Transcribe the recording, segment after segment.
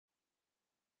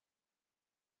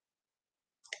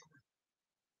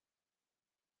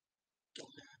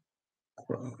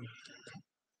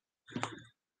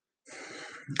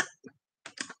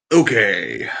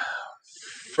Okay.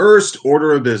 First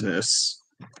order of business.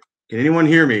 Can anyone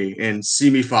hear me and see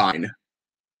me fine?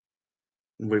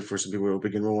 Wait for some people to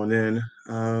begin rolling in.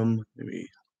 Maybe.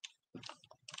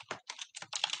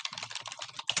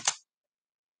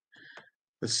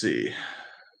 Let's see.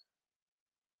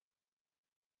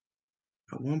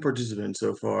 Got one participant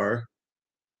so far.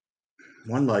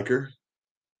 One liker.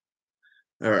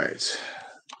 All right.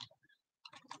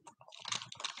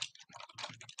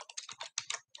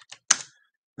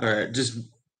 All right.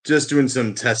 Just doing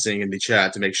some testing in the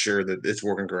chat to make sure that it's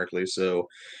working correctly. So,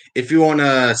 if you want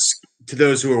to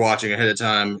those who are watching ahead of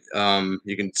time,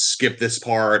 you can skip this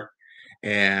part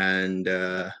and.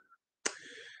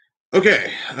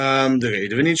 Okay,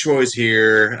 Divinity Choice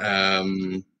here. All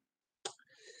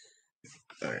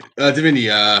right, Divinity,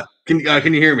 can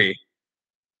you hear me?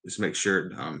 Just make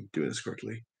sure I'm doing this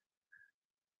correctly.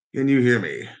 Can you hear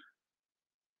me?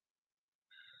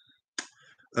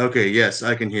 Okay, yes,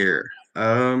 I can hear.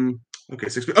 Okay,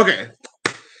 okay.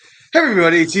 Hey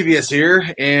everybody, TBS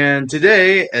here, and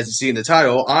today, as you see in the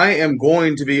title, I am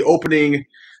going to be opening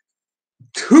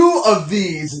two of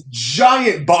these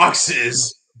giant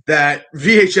boxes that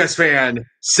VHSFan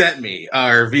sent me.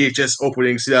 Our VHS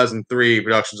Openings 2003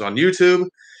 productions on YouTube.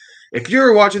 If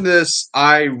you're watching this,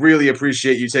 I really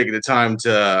appreciate you taking the time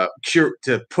to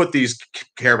put these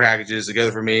care packages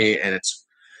together for me, and it's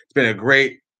been a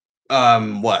great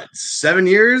 7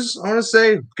 years, I want to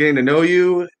say, getting to know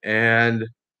you. And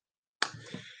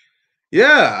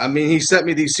yeah, I mean, he sent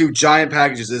me these two giant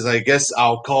packages. As I guess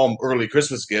I'll call them early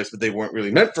Christmas gifts, but they weren't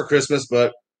really meant for Christmas.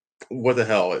 But what the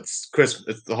hell? It's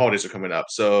Christmas. The holidays are coming up,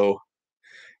 so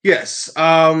yes.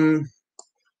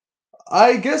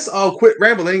 I guess I'll quit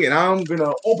rambling, and I'm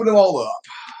gonna open them all up.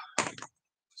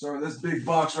 So this big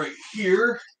box right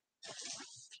here.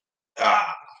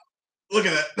 Ah, look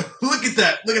at that! Look at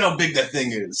that! Look at how big that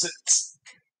thing is.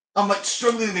 I'm like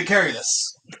struggling to carry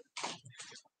this.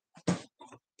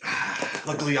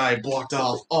 Luckily, I blocked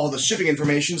off all the shipping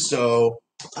information, so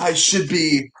I should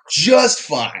be just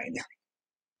fine.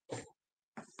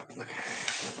 Okay.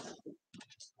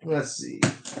 Let's see.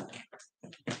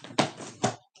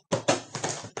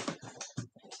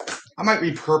 I might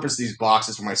repurpose these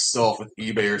boxes for myself with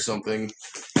eBay or something.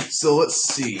 So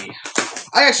let's see.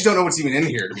 I actually don't know what's even in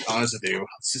here, to be honest with you.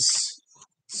 Let's just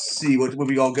see what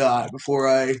we all got before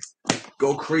I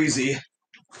go crazy.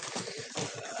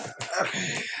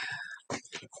 Okay.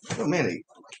 Oh man, they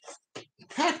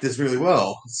packed this really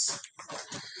well.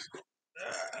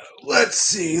 Let's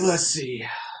see.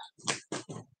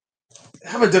 I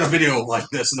haven't done a video like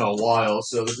this in a while,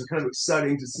 so this is kind of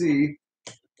exciting to see.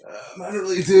 I don't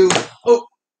really do. Oh,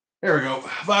 there we go.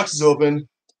 Box is open.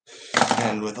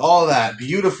 And with all that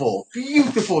beautiful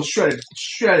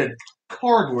shredded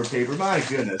cardboard paper, my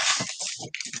goodness.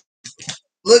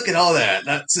 Look at all that.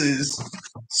 That is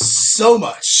so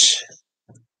much.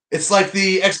 It's like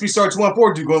the XP Star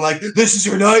 214 dude going like, "This is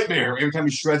your nightmare," every time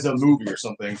he shreds a movie or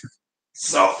something.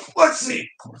 So, let's see.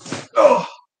 Oh.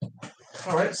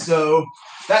 Alright, so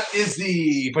that is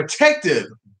the protective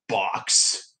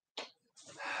box.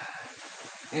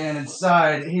 And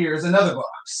inside here is another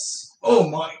box. Oh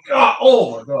my god!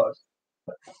 Oh my god!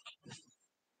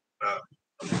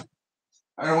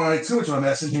 I don't want to make too much of a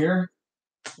mess in here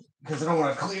because I don't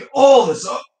want to clean all this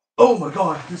up. Oh my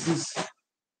god, this is.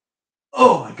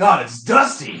 Oh my god, it's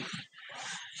dusty!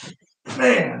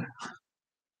 Man!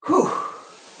 Whew!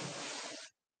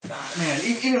 Man,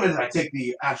 even if I take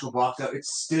the actual box out,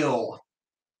 it's still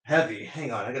heavy.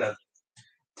 Hang on, I gotta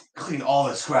clean all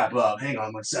this crap up. Hang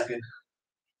on 1 second.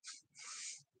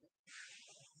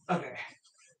 Okay.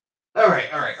 Alright.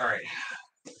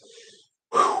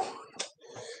 Whew.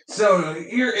 So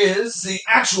here is the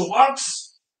actual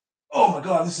box. Oh my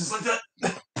god, this is like that.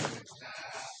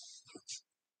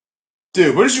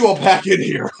 Dude, what did you all pack in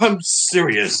here? I'm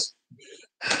serious.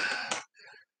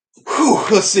 Whew,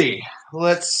 let's see.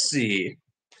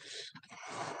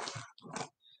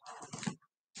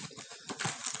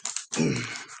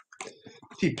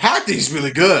 He packed these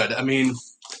really good. I mean,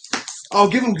 I'll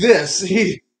give him this.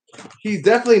 He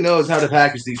definitely knows how to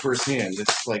package these firsthand.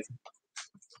 It's like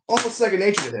almost second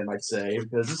nature to him, I'd say,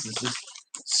 because this is just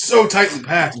so tightly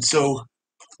packed and so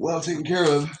well taken care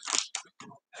of.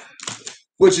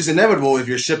 Which is inevitable if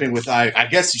you're shipping with, I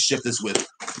guess you ship this with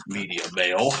media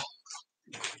mail.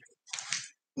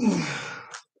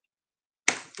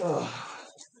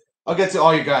 I'll get to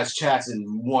all you guys' chats in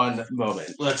one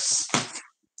moment.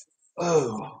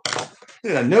 Oh. I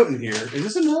got a note in here. Is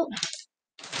this a note?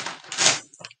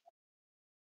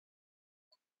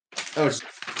 Oh,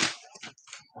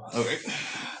 Okay.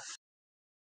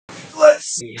 Let's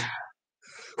see.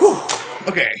 Whew.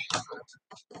 Okay.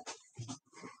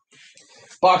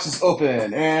 Box is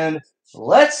open, and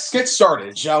let's get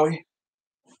started, shall we?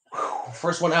 Whew.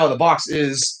 First one out of the box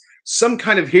is Some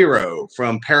Kind of Hero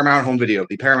from Paramount Home Video,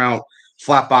 the Paramount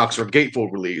Flatbox or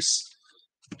Gatefold release.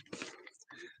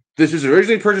 This was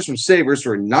originally purchased from Savers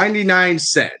for 99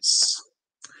 cents.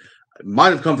 It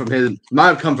might have come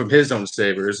from his own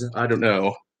Savers. I don't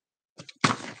know.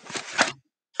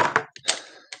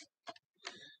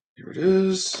 Here it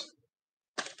is.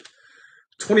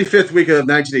 25th week of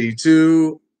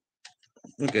 1982.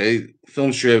 Okay,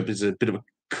 film strip is a bit of a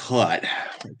cut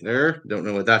right there. Don't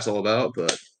know what that's all about,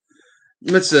 but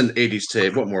it's an 80s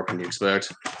tape. What more can you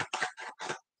expect?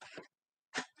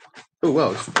 Oh,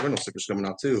 wow, there's rental stickers coming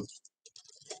out, too.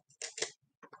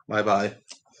 Bye-bye.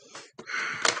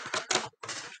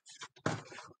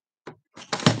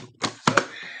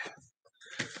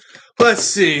 Let's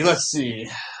see.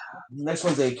 Next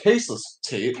one's a caseless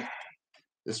tape.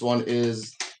 This one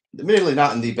is admittedly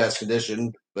not in the best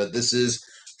condition, but this is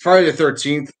Friday the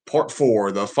 13th, Part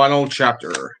 4, the final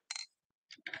chapter.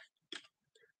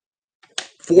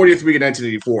 40th week of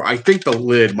 1984. I think the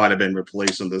lid might have been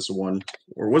replaced on this one.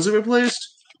 Or was it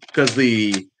replaced? Because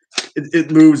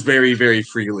it moves very, very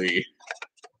freely.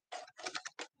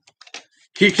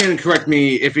 He can correct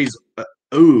me if he's...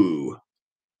 ooh.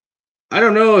 I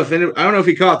don't know if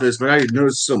he caught this, but I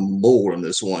noticed some mold on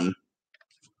this one.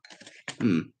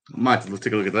 I might have to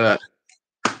take a look at that.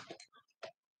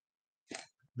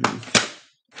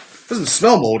 Doesn't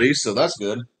smell moldy, so that's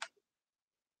good.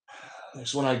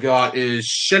 Next one I got is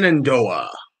Shenandoah,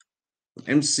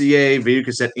 MCA Video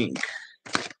Cassette Inc.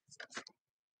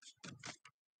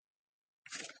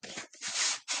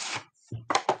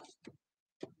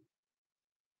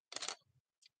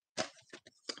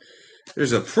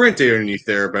 There's a print date underneath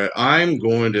there, but I'm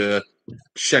going to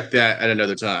check that at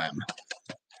another time.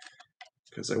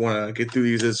 Because I want to get through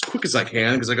these as quick as I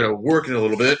can, because I got to work in a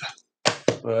little bit.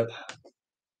 But it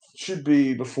should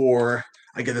be before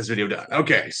I get this video done.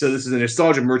 Okay, so this is a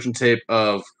nostalgia merchant tape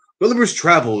of Gulliver's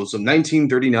Travels of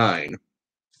 1939.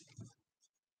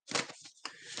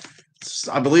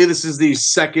 I believe this is the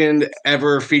second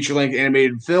ever feature-length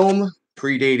animated film,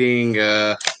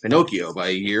 predating Pinocchio by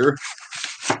a year.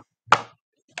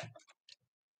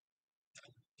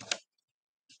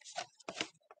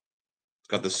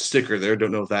 Got the sticker there.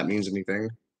 Don't know if that means anything.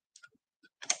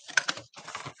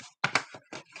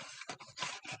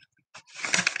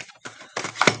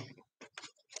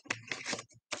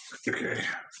 Okay.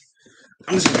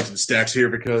 I'm just going to make some stacks here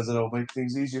because it'll make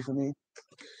things easier for me.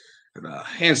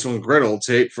 Hansel and Gretel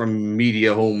tape from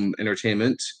Media Home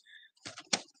Entertainment.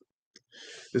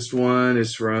 This one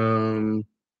is from...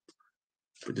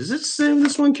 Does it say when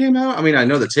this one came out? I mean, I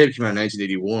know the tape came out in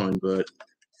 1981, but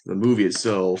the movie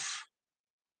itself...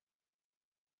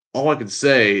 All I can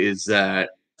say is that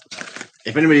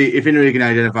if anybody can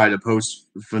identify the post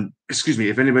from,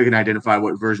 if anybody can identify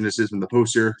what version this is from the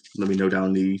poster, let me know down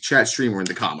in the chat stream or in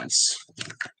the comments.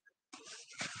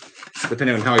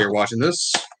 Depending on how you're watching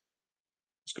this,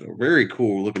 it's got a very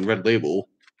cool looking red label.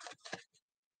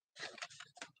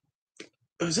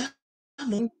 Oh, is that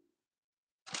mold?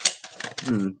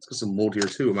 It's got some mold here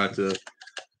too. I might have to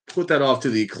put that off to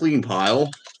the clean pile.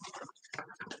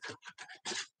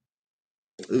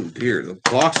 Oh dear, the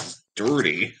box is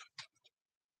dirty.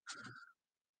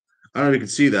 I don't know if you can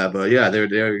see that, but yeah, there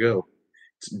you go.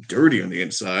 It's dirty on the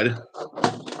inside.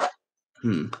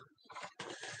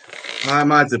 I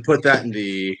might have to put that in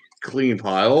the clean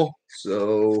pile.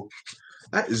 So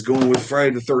that is going with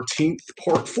Friday the 13th,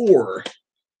 Part 4.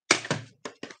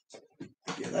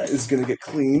 Yeah, that is going to get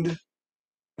cleaned.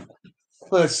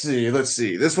 Let's see.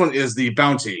 This one is The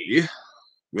Bounty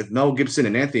with Mel Gibson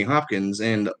and Anthony Hopkins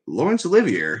and Laurence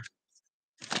Olivier.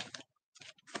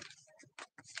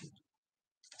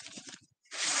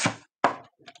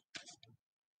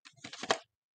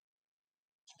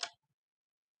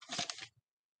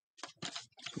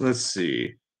 Let's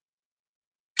see.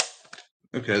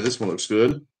 Okay, this one looks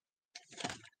good.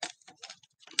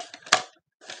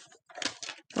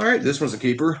 All right, this one's a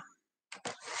keeper.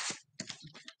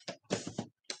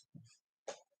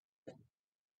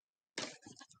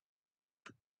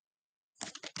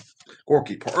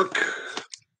 Gorky Park.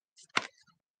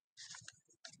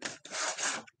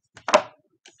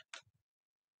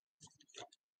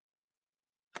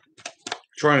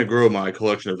 Trying to grow my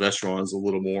collection of Vestrons a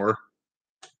little more.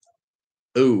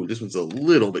 Oh, this one's a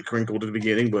little bit crinkled at the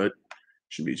beginning, but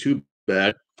shouldn't be too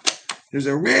bad. There's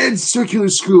a red circular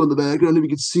screw on the back. I don't know if you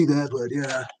can see that, but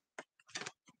yeah.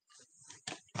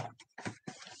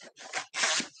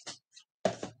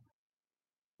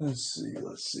 Let's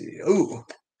see. Oh,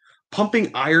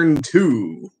 Pumping Iron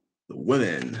 2, the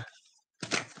women.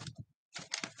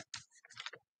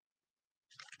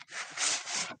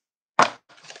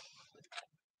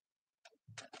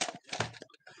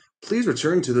 Please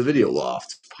return to the video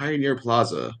loft, Pioneer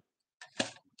Plaza.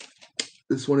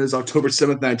 This one is October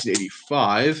 7th,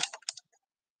 1985.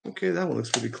 Okay, that one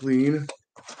looks pretty clean.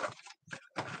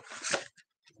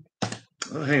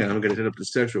 Oh, hang on, I'm going to hit up this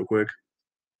text real quick.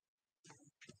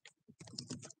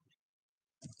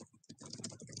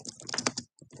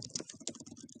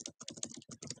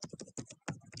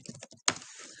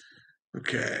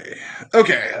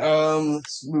 Okay.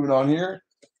 Let's moving on here.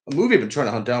 A movie I've been trying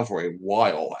to hunt down for a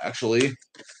while, actually.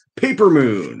 Paper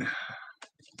Moon.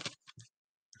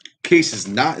 Case is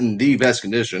not in the best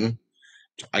condition.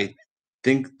 I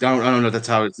don't know if that's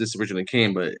how this originally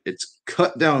came, but it's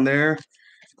cut down there.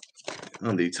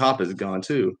 Oh, the top is gone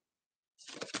too.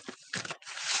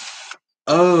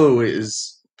 Oh, it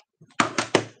is.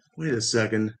 Wait a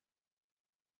second.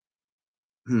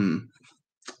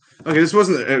 Okay, this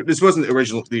wasn't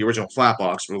the original flat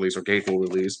box release or gatefold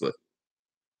release, but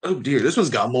oh dear, this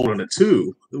one's got mold on it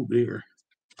too. Oh dear.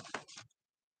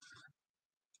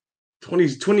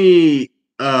 28th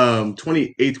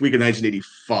week of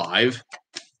 1985.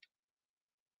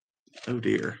 Oh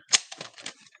dear.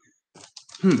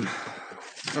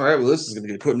 All right, well, this is going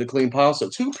to get put in the clean pile. So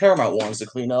 2 Paramount ones to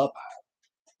clean up.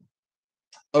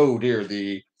 Oh dear,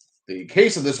 the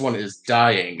case of this one is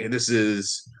dying. This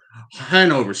is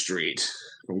Hanover Street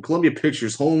from Columbia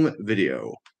Pictures Home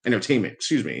Video Entertainment.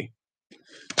 Excuse me.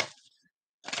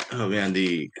 Oh man,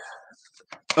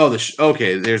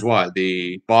 okay. There's why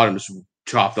the bottom's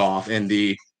chopped off, and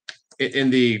the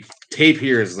tape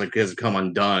here is like has come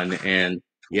undone, and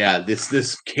yeah,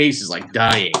 this case is like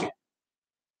dying.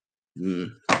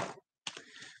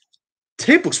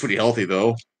 Tape looks pretty healthy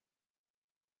though,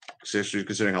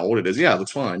 considering how old it is. Yeah, it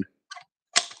looks fine.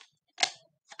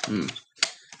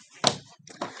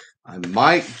 I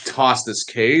might toss this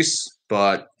case,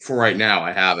 but for right now,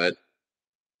 I have it.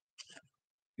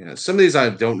 Yeah, some of these I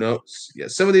don't know. Yeah,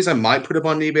 some of these I might put up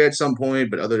on eBay at some point,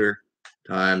 but other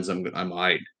times I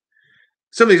might.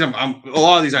 Some of these a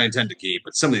lot of these I intend to keep,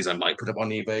 but some of these I might put up on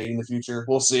eBay in the future.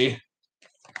 We'll see.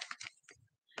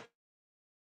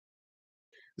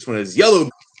 This one is yellow.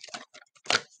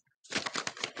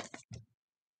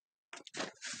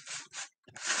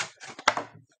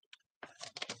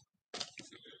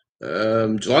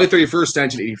 July 31st,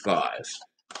 1985.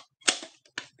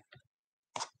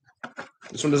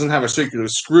 This one doesn't have a circular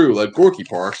screw like Gorky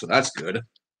Park, so that's good.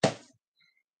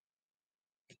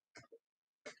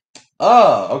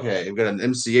 Oh, okay. We've got an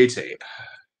MCA tape.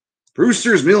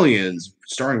 Brewster's Millions,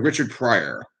 starring Richard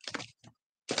Pryor.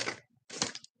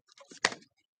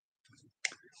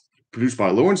 Produced by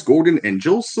Lawrence Gordon and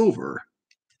Joel Silver.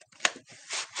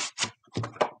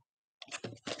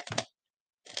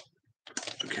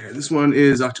 Okay, this one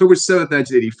is October 7th,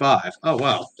 1985. Oh,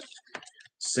 wow.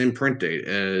 Same print date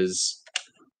as...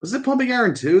 Was it Pumping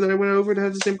Iron 2 that I went over to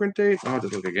have the same print date? I'll have to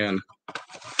look again.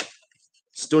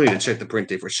 Still need to check the print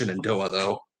date for Shenandoah,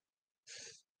 though.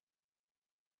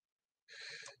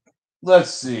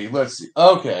 Let's see.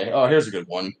 Okay. Oh, here's a good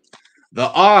one. The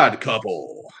Odd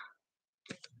Couple.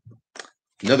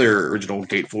 Another original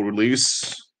gatefold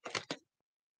release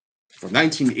from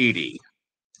 1980.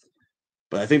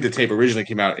 But I think the tape originally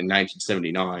came out in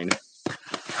 1979.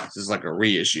 This is like a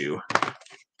reissue.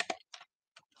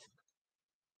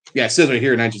 Yeah, it says right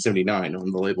here 1979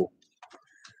 on the label.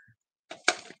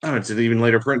 Oh, it's an even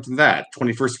later print than that.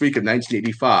 21st week of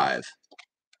 1985.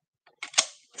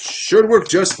 Should work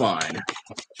just fine.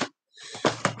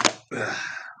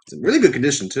 It's in really good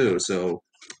condition, too, so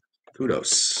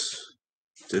kudos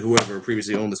to whoever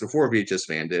previously owned this before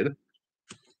VHSFan did.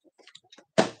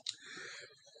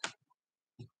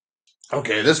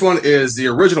 Okay, this one is the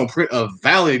original print of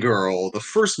Valley Girl, the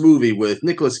first movie with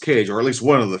Nicolas Cage, or at least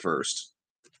one of the first.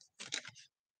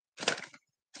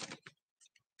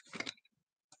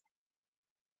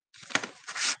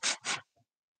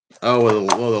 Oh, well,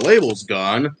 the label's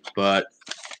gone, but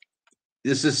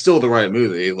this is still the right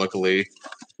movie, luckily.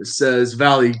 It says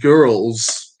Valley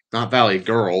Girls, not Valley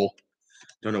Girl.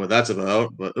 Don't know what that's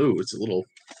about, but ooh, it's a little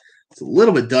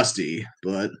bit dusty,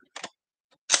 but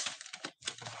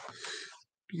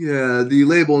yeah, the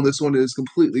label on this one is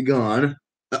completely gone.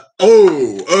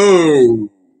 Oh,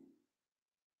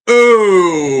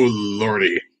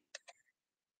 lordy.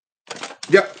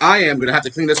 Yep, I am gonna have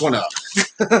to clean this one up.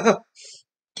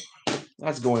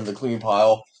 That's going in the clean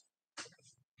pile.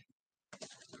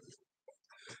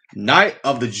 Night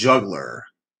of the Juggler.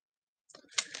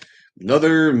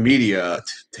 Another media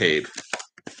tape.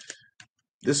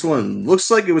 This one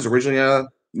looks like it was originally a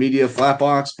media flat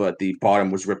box, but the bottom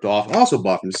was ripped off. I also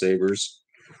bought from Savers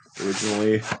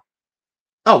originally.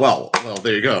 Oh well,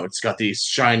 there you go. It's got these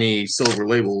shiny silver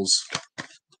labels.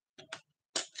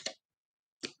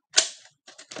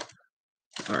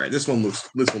 All right, this one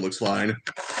looks fine.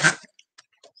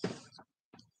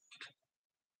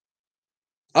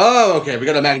 Oh, okay, we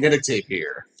got a magnetic tape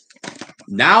here.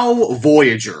 Now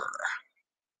Voyager.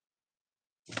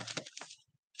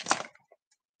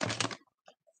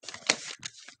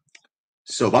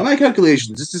 So, by my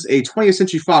calculations, this is a 20th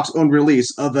Century Fox owned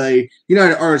release of a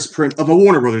United Artists print of a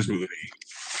Warner Brothers movie.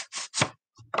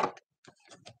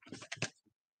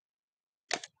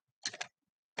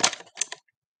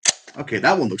 Okay,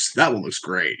 that one looks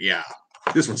great. Yeah,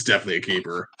 this one's definitely a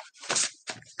keeper.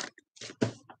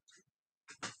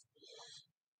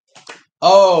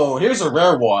 Oh, here's a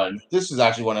rare one. This is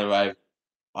actually one of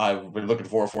I've been looking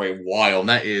for a while, and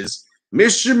that is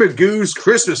Mr. Magoo's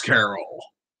Christmas Carol.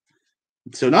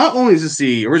 So not only is this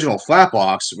the original flat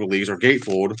box release or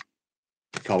gatefold,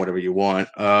 call it whatever you want,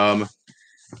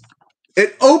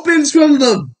 it opens from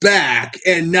the back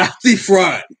and not the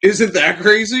front. Isn't that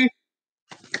crazy?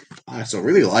 So I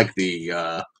really like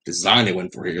the design they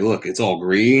went for here. Look, it's all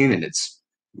green and it's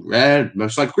red,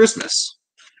 much like Christmas.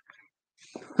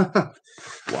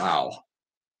 Wow.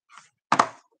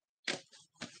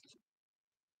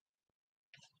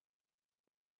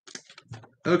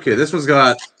 Okay, this one's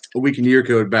got a week and year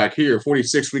code back here,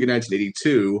 46 week in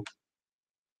 1982.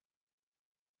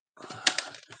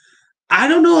 I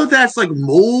don't know if that's like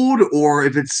mold or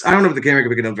if it's, I don't know if the camera can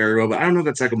pick it up very well, but I don't know if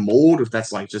that's like a mold, if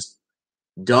that's like just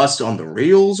dust on the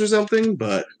reels or something,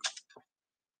 but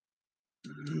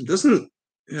doesn't,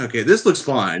 okay, this looks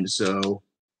fine, so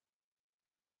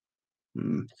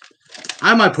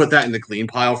I might put that in the clean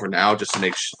pile for now just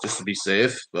to be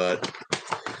safe, but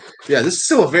yeah, this is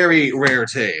still a very rare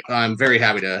tape. I'm very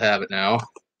happy to have it now.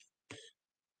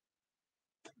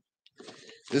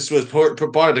 This was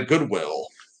bought at Goodwill.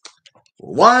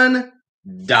 $1.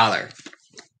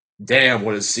 Damn,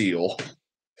 what a seal.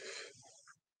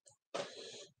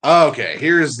 Okay,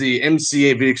 here's the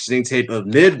MCA video casting tape of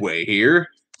Midway here.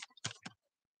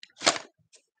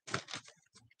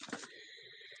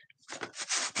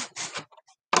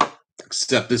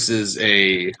 Except this is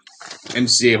a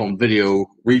MCA home video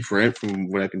reprint from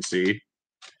what I can see.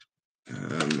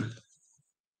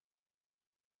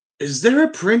 Is there a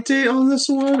print date on this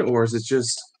one, or is it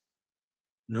just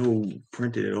no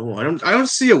printed at all? I don't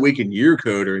see a week and year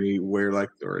code or anywhere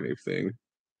or anything.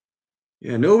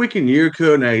 Yeah, no week and year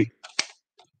code.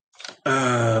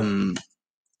 And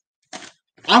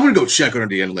I'm gonna go check under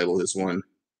the end label this one.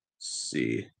 Let's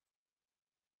see.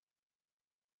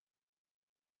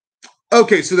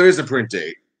 Okay, so there is a print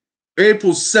date.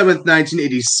 April 7th,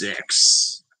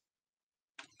 1986.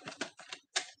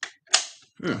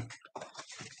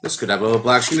 This could have a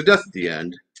black screen of death at the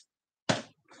end.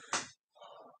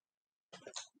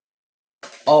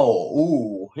 Oh,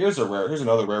 ooh, here's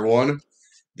another rare one.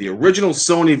 The original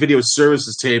Sony Video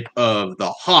Services tape of The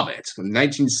Hobbit from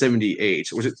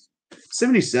 1978. Was it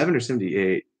 77 or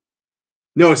 78?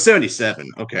 No, it's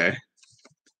 77. Okay.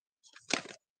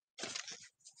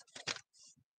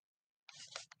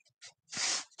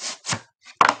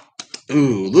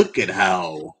 Ooh, look at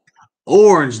how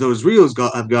orange those reels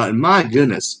I've gotten. My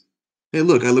goodness. Hey,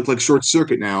 look, I look like Short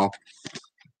Circuit now.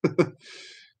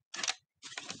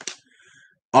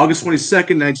 August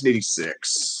 22nd,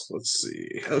 1986. Let's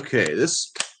see. Okay,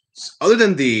 this, other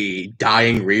than the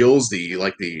dyeing reels,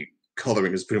 the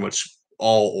coloring is pretty much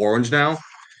all orange now.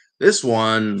 This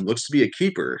one looks to be a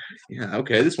keeper. Yeah,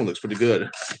 okay, this one looks pretty good.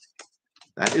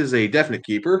 That is a definite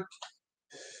keeper.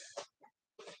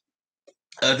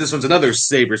 This one's another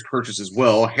Sabres purchase as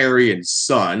well, Harry and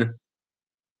Son.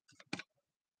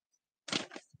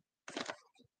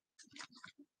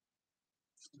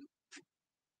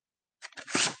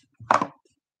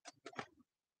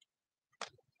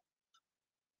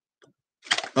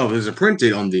 Oh, there's a print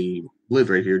date on the lid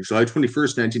right here, July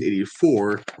 21st,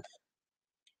 1984.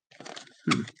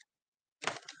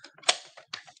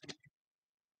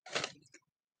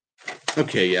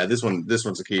 Okay, yeah, this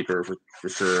one's a keeper for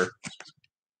sure.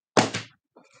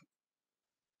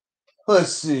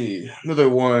 Let's see. Another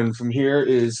one from here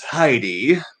is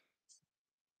Heidi.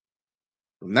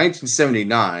 From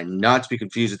 1979, not to be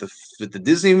confused with the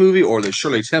Disney movie or the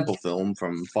Shirley Temple film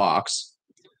from Fox.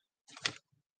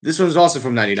 This one's also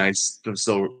from 99,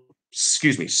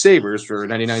 Sabres for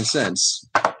 99 cents.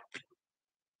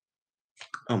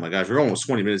 Oh my gosh, we're almost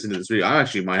 20 minutes into this video. I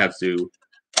actually might have to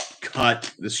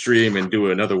cut the stream and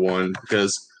do another one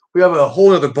because we have a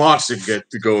whole other box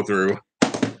to go through.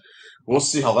 We'll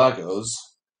see how that goes.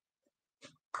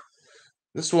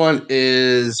 This one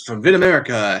is from Vid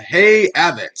America. Hey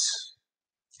Abbott,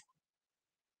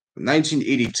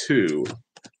 1982.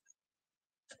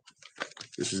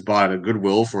 This is bought at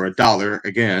Goodwill for $1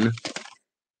 again.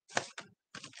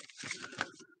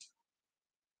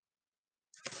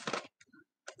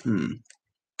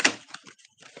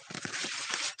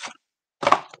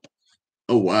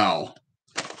 Oh wow!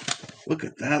 Look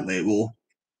at that label.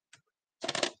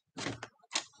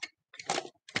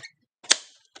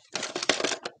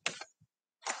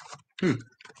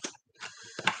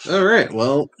 All right,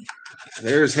 well,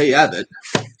 there's Hey Abbott.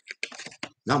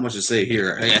 Not much to say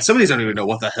here. Yeah, some of these I don't even know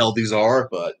what the hell these are,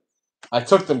 but I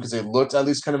took them because they looked at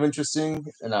least kind of interesting.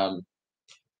 And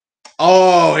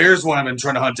oh, here's one I've been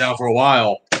trying to hunt down for a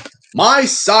while. My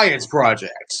Science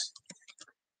Project.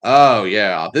 Oh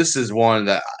yeah, this is one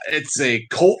that it's a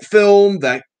cult film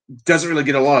that doesn't really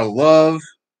get a lot of love,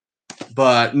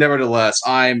 but nevertheless,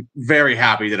 I'm very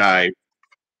happy that I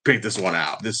picked this one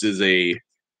out. This is a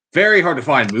very hard to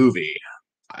find movie.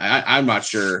 I'm not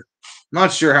sure.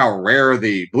 Not sure how rare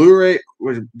the Blu-ray.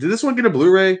 Did this one get a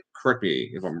Blu-ray? Correct me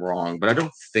if I'm wrong, but I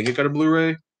don't think it got a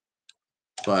Blu-ray.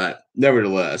 But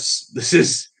nevertheless, this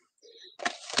is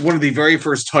one of the very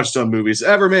first Touchstone movies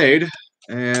ever made,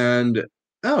 and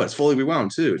oh, it's fully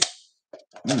rewound too.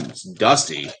 It's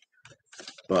dusty,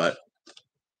 but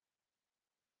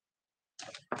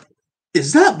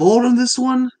is that mold on this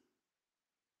one?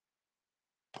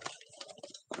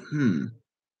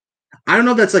 I don't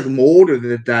know if that's like mold or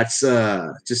that that's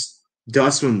just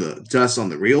dust from the dust on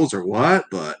the reels or what,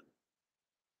 but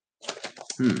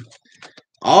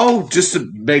I'll just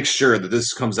to make sure that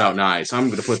this comes out nice. I'm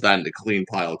gonna put that in the clean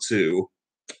pile too.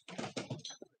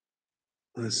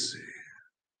 Let's see.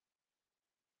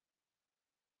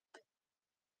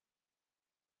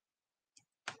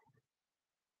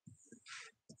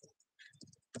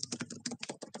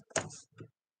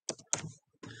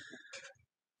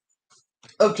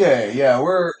 Okay, yeah,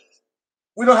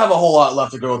 we don't have a whole lot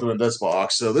left to go through in this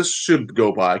box, so this should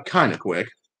go by kind of quick.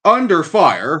 Under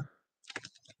Fire.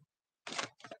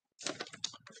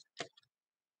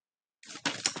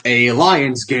 A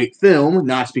Lionsgate film,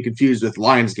 not to be confused with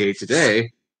Lionsgate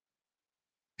today.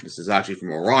 This is actually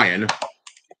from Orion.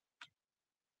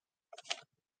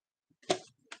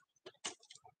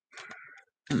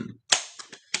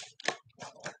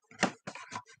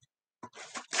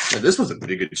 Yeah, this was in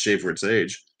pretty good shape for its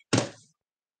age.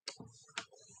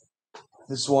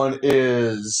 This one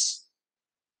is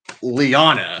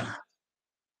Liana.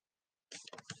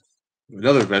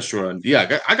 Another Vestron.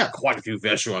 Yeah, I got quite a few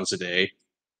Vestrons today.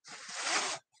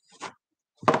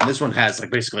 And this one has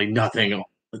like basically nothing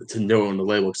to know on the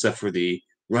label except for the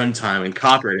runtime and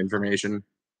copyright information.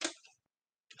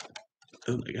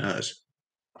 Oh my gosh.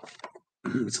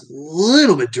 It's a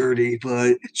little bit dirty, but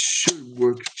it should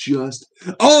work just.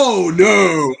 Oh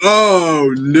no!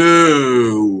 Oh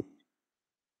no!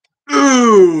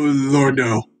 Oh Lord,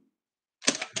 no!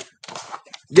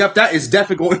 Yep, that is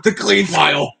definitely going to the clean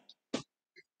pile.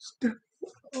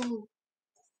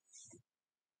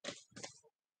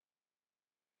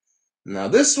 Now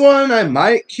this one I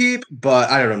might keep,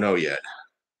 but I don't know yet.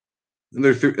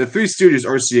 The Three Stooges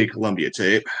RCA Columbia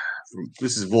tape.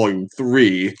 This is volume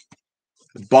 3.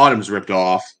 The bottom's ripped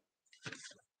off.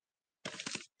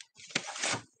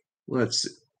 Let's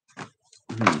see.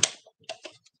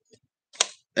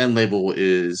 End label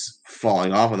is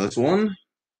falling off on this one.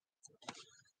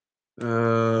 I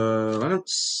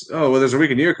don't. Oh, well, there's a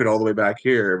week in year code all the way back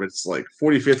here, but it's like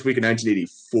 45th week in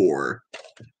 1984.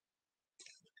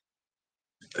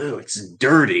 Oh, it's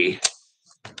dirty.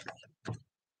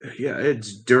 Yeah,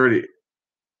 it's dirty.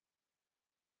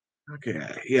 Okay,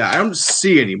 yeah, I don't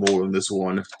see any more in this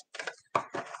one,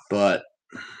 but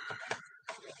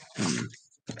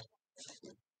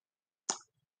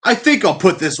I think I'll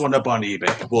put this one up on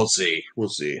eBay. We'll see. We'll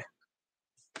see.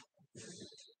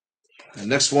 The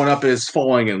next one up is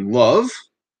Falling in Love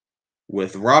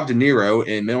with Rob De Niro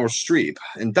and Meryl Streep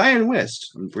and Diane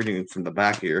West. I'm reading from the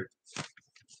back here.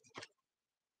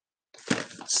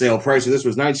 Sale price of this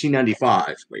was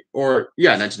 $19.95. Wait, or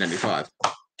yeah, $19.95.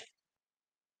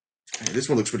 Okay, this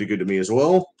one looks pretty good to me as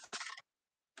well.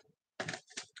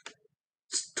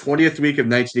 It's 20th week of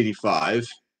 1985.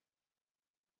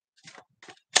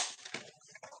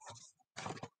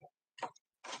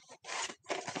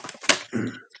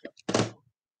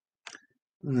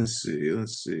 Let's see.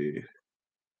 Let's see.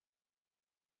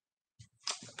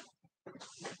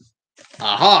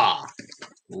 Aha!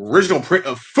 Original print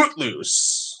of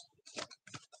Footloose.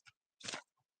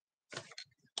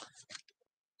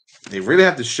 They really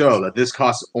have to show that this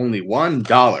costs only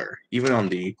 $1, even on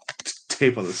the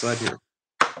tape on the side here.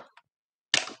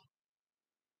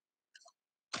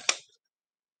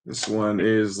 This one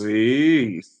is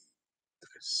the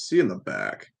see in the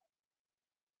back.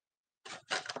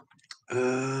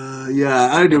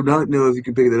 Yeah, I do not know if you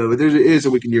can pick that up, but there is a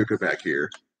weekend year cut back here.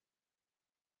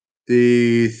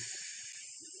 The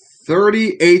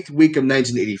 38th week of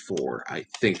 1984, I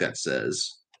think that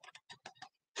says.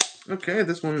 Okay,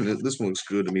 this one looks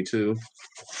good to me too.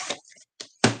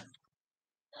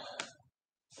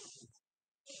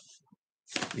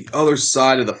 The other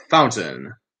side of the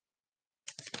fountain.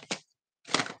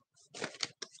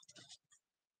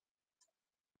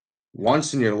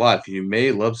 Once in your life, you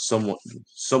may love someone.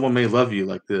 Someone may love you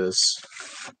like this.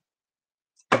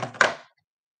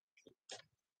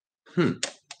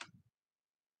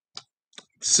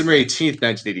 December 18th,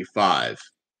 1985.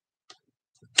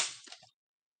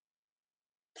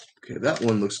 Okay, that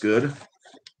one looks good.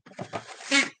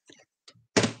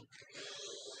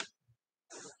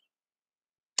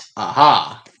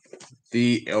 Aha!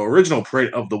 The original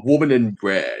print of The Woman in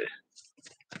Red.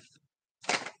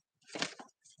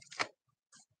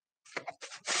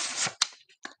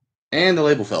 And the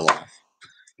label fell off.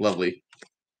 Lovely.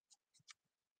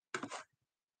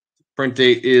 Print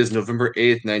date is November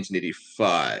 8th,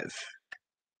 1985.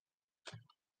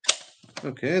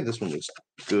 Okay, this one looks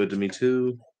good to me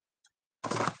too.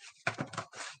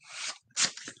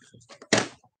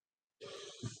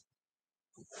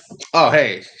 Oh,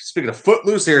 hey, speaking of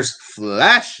Footloose, here's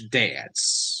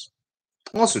Flashdance.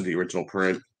 Also the original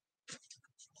print.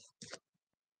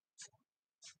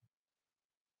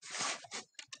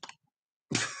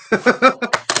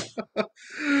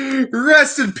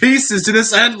 Rest in pieces to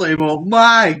this end label.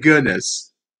 My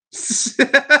goodness.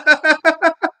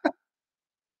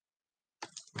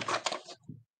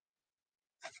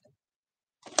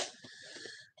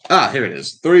 Here it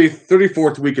is.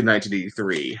 34th week in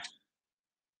 1983.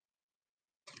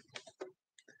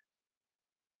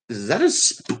 Is that a...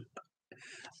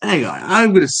 Hang on.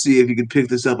 I'm going to see if you can pick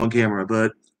this up on camera,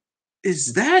 but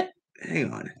is that...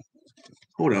 Hang on.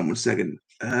 Hold on one second.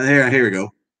 Here we go.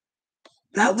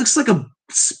 That looks like a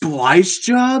splice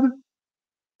job.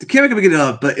 The camera can pick it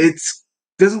up, but it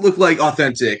doesn't look like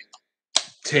authentic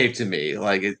tape to me.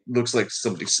 Like, it looks like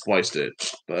somebody spliced it,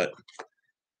 but...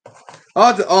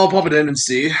 I'll pop it in and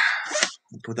see.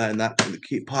 Put that in the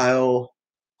keep pile.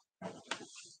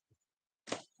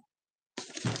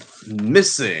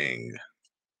 Missing.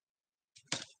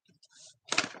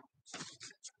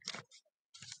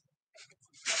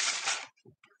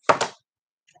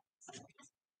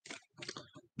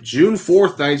 June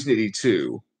 4th,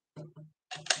 1982.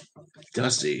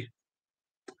 Dusty.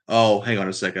 Oh, hang on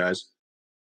a sec, guys.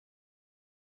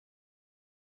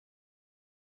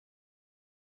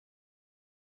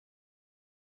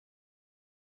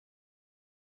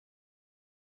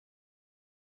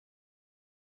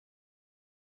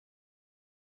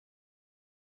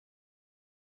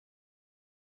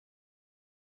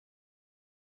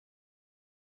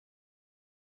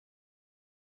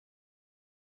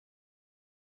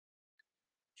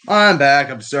 I'm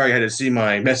back. I'm sorry I had to see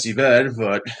my messy bed,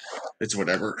 but it's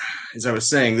whatever. As I was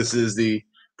saying, this is the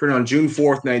print on June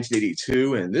 4th,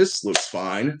 1982, and this looks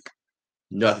fine.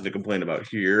 Nothing to complain about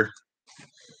here.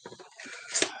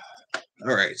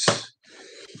 All right.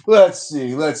 Let's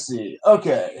see.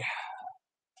 Okay.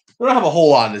 We don't have a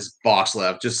whole lot in this box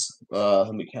left. Just,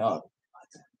 let me count.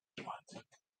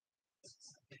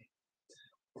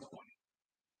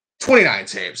 29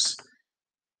 tapes,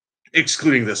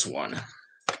 excluding this one.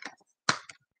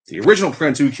 The original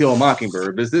print to Kill a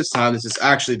Mockingbird, but this time this is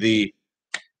actually the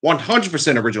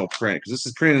 100% original print, because this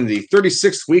is printed in the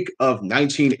 36th week of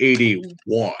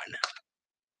 1981.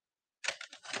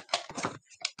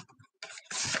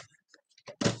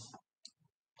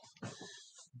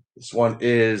 This one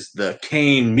is the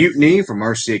Kane Mutiny from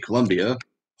RCA Columbia.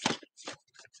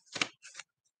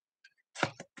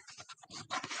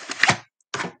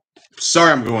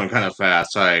 Sorry I'm going kind of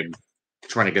fast. I'm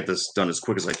trying to get this done as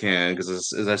quick as I can,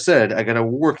 because as I said, I gotta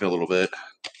work in a little bit.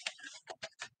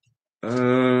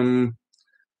 36th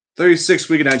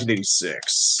week of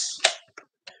 1986.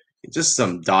 Just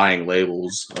some dying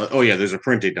labels. Oh yeah, there's a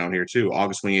print date down here too,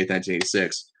 August 28th,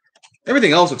 1986.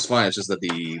 Everything else looks fine. It's just that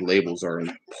the labels are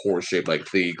in poor shape. Like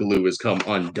the glue has come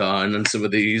undone on some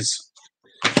of these.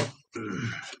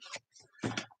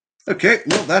 Okay,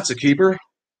 well, that's a keeper.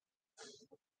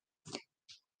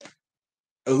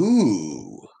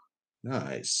 Ooh,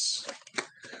 nice.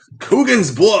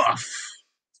 Coogan's Bluff.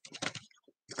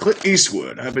 Clint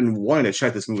Eastwood. I've been wanting to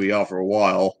check this movie out for a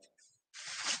while.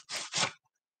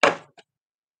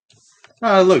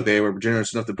 Look, they were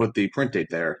generous enough to put the print date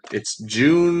there. It's March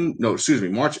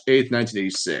 8th,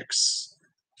 1986.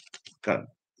 God.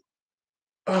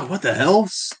 Oh, what the hell?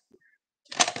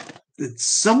 Did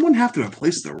someone have to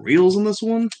replace the reels on this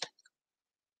one?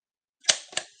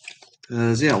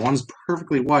 Because, yeah, one's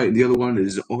perfectly white and the other one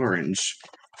is orange.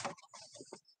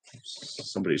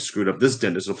 Somebody screwed up this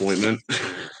dentist appointment.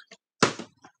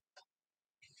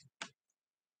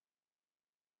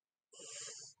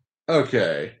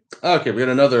 Okay. Okay, we got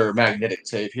another magnetic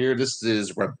tape here. This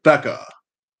is Rebecca.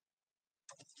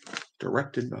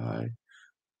 Directed by...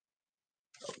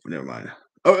 Oh, never mind.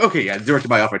 Oh, okay, yeah, directed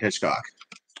by Alfred Hitchcock.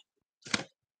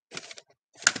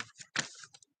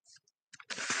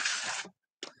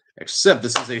 Except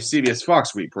this is a CBS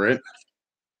Fox reprint.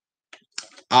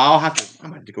 I'm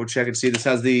gonna have to go check and see if this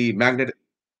has the magnetic...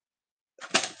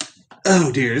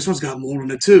 Oh dear, this one's got mold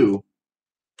in it too.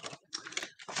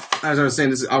 As I was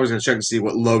saying, I was gonna check to see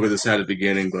what logo this had at the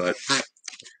beginning, but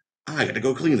I gotta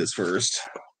go clean this first.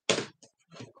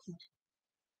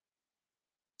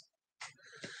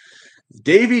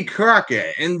 Davy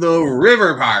Crockett and the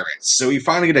River Pirates. So we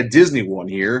finally get a Disney one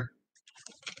here.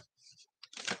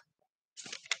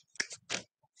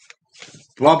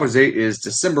 Blockbuster date is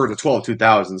December the 12th,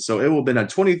 2000. So it will have been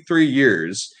 23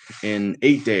 years in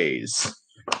 8 days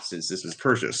since this was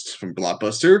purchased from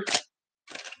Blockbuster.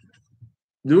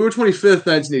 November 25th,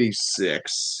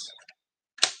 1986.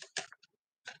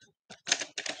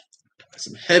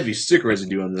 Some heavy sticker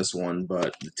residue on this one,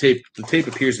 but the tape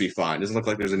appears to be fine. Doesn't look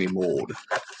like there's any mold.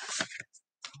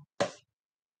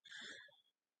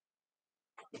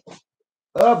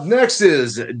 Up next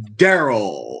is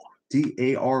Daryl.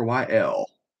 Daryl.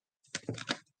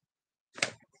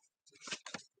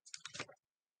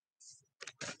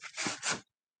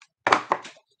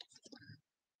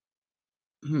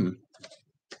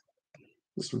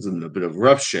 This one's in a bit of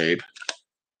rough shape.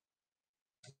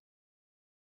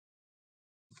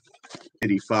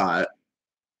 85.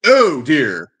 Oh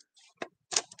dear.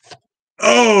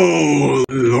 Oh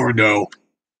Lord, no.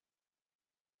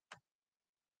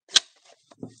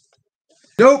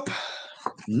 Nope.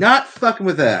 Not fucking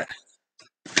with that.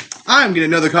 I'm getting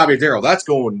another copy of Daryl. That's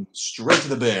going straight to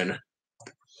the bin.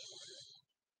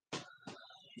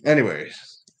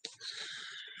 Anyways.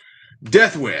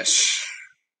 Death Wish.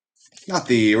 Not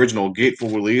the original Gateful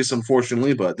release,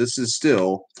 unfortunately, but this is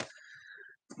still...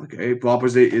 Okay,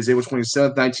 Bloppers is April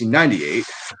 27th, 1998.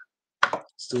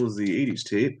 Still is the 80s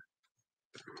tape.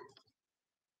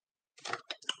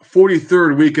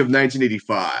 43rd week of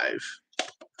 1985.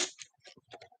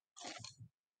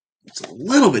 It's a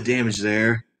little bit damaged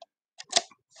there.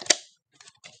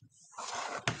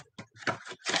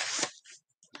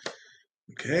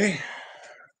 Okay.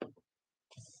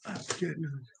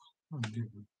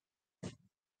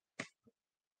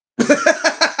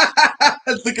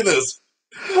 Look at this.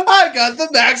 I got the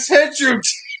Max Headroom.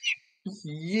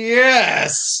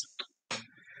 Yes.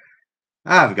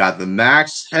 I've got the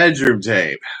Max Headroom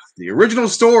tape. The original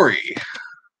story.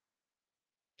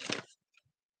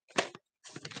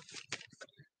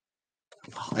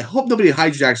 I hope nobody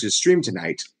hijacks his stream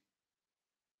tonight.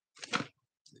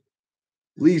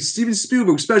 Leaves Steven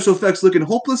Spielberg special effects looking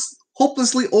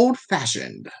hopelessly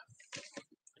old-fashioned.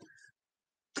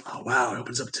 Oh, wow, it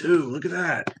opens up too. Look at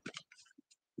that.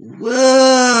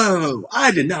 Whoa!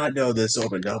 I did not know this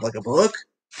opened up like a book.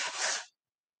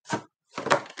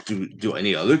 Do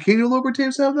any other King of Lober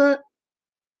tapes have that?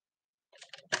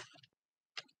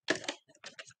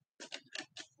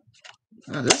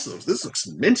 Oh, this looks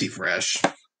minty fresh.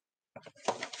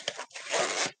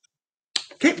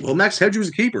 Okay, well, Max Headroom's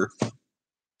a keeper.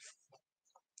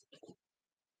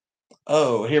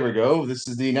 Oh, here we go. This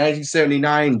is the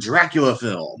 1979 Dracula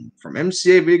film from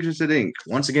MCA Video Inc.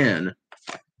 Once again.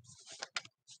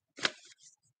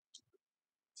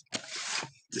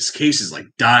 This case is like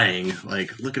dying.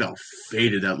 Like, look at how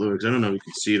faded that looks. I don't know if you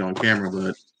can see it on camera,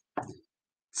 but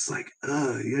it's like,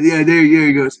 yeah, there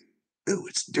he goes. Oh,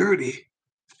 it's dirty.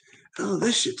 Oh,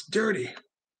 this shit's dirty.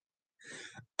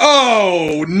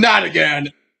 Oh, not again.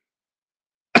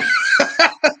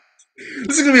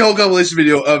 This is gonna be a whole compilation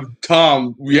video of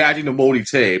Tom reacting to moldy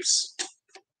tapes.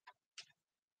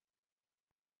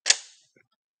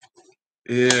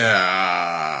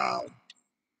 Yeah.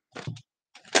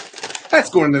 That's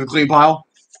going into the clean pile.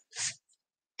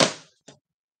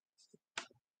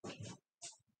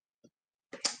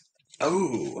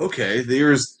 Oh, okay.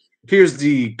 Here's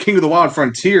the King of the Wild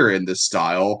Frontier in this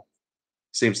style.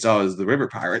 Same style as the River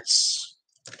Pirates.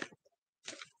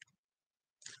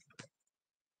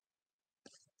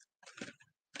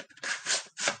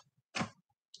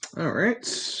 All right.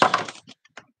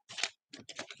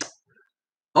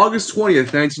 August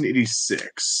 20th,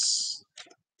 1986.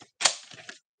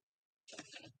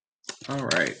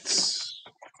 Alright.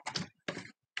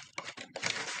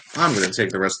 I'm going to take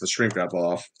the rest of the shrink wrap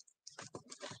off.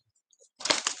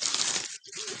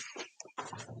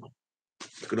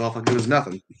 Took it off like it was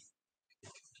nothing.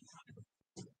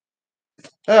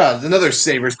 Another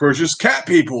Savers purchase, Cat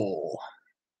People.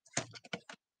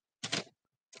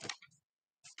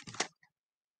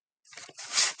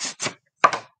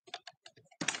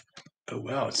 Oh,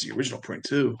 wow, it's the original print,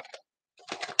 too.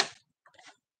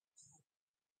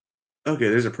 Okay,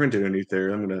 there's a print underneath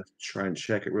there. I'm going to try and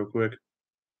check it real quick.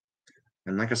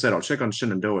 And like I said, I'll check on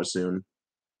Shenandoah soon.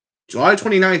 July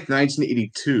 29th,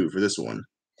 1982 for this one.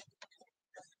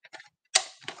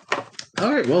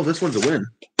 Alright, well, this one's a win.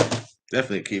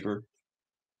 Definitely a keeper.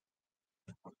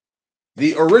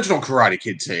 The original Karate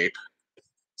Kid tape.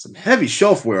 Some heavy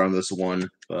shelf wear on this one,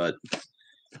 but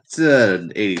it's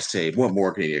an 80s tape. What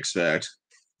more can you expect?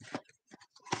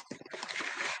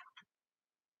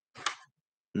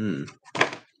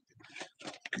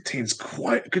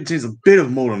 Contains a bit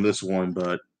of mold on this one,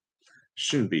 but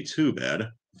shouldn't be too bad.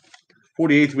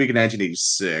 48th week in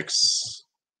 1986.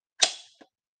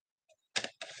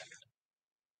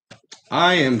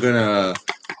 I am gonna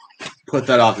put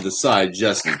that off to the side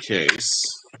just in case.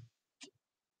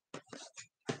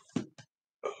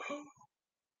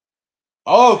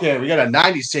 Okay, we got a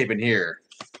 90s tape in here.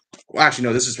 Well, actually,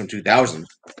 no, this is from 2000.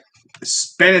 The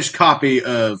Spanish copy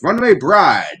of Runaway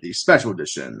Bride, the special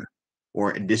edition.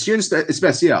 Or Edición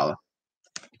Especial.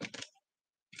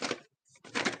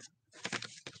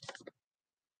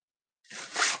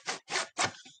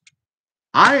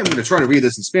 I am going to try to read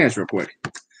this in Spanish real quick.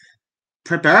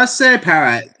 Prepararse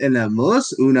para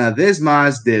enamorarse una vez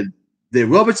más de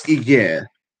Robert Iguer.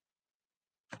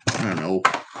 I don't know.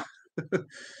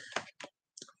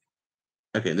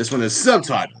 Okay, this one is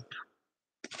subtitled.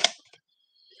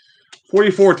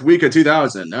 44th week of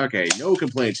 2000. Okay, no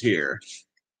complaints here.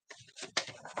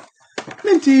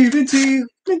 Minty, minty,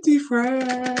 minty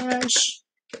fresh.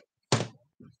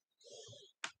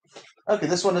 Okay,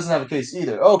 this one doesn't have a case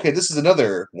either. Okay, this is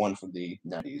another one from the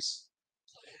 90s.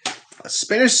 A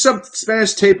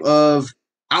Spanish tape of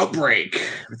Outbreak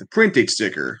with a print date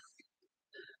sticker.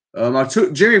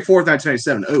 January 4th,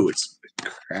 1997. Oh, it's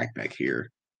cracked back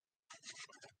here.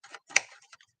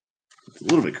 It's a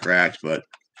little bit cracked, but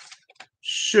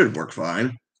should work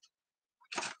fine.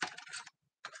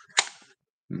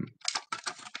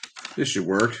 This should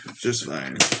work just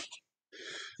fine.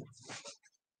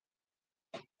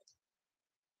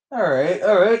 All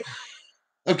right.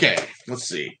 Okay, let's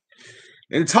see.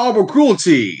 Intolerable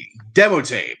Cruelty demo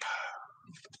tape.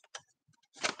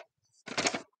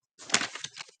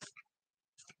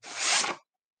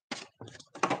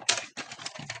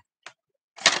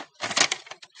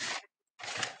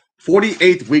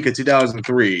 '48th week of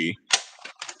 2003.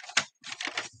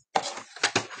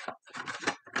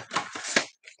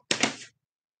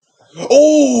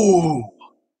 Oh!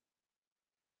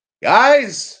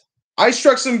 Guys, I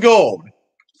struck some gold.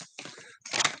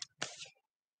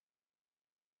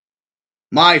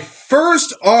 My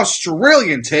first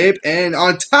Australian tape, and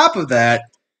on top of that,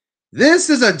 this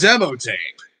is a demo tape.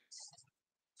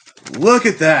 Look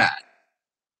at that.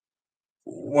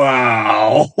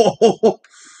 Wow.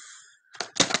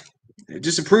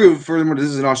 Just to prove, furthermore, this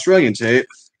is an Australian tape.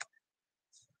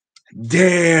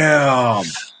 Damn.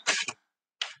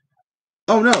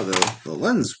 Oh no, the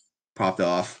lens popped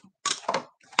off.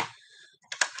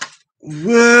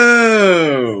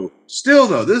 Whoa. Still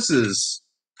though, this is...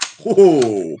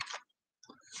 Whoa.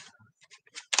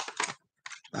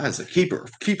 That is a keeper.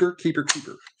 Keeper.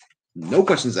 No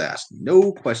questions asked.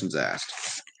 No questions asked.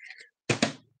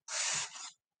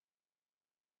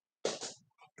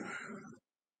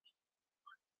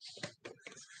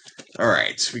 All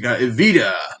right, we got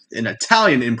Evita, an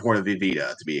Italian import of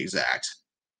Evita, to be exact.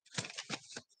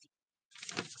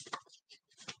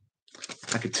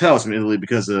 I could tell it's from Italy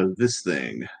because of this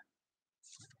thing.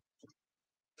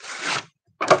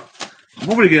 I'm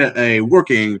hoping to get a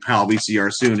working PAL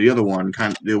VCR soon. The other one,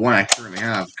 the one I currently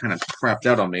have, kind of crapped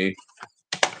out on me.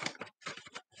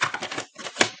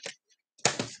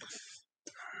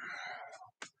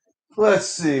 Let's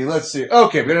see.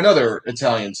 Okay, we got another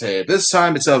Italian tape. This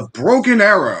time it's of Broken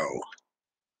Arrow.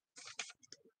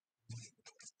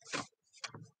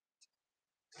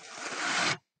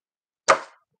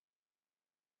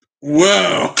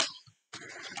 Whoa.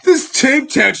 This tape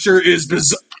texture is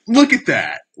bizarre. Look at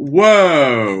that.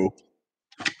 Whoa.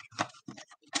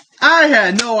 I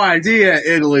had no idea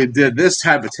Italy did this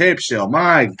type of tape shell.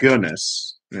 My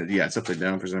goodness. Yeah, it's upside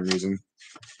down for some reason.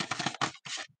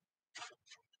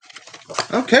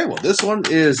 Okay, well, this one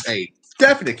is a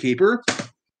definite keeper.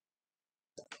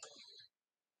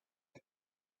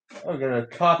 I got a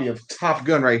copy of Top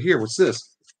Gun right here. What's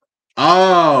this?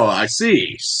 Oh, I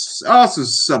see. Also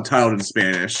subtitled in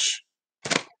Spanish.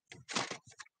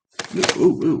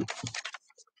 Ooh, ooh.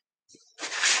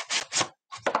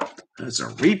 That's a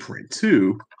reprint,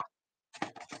 too.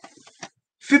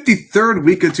 53rd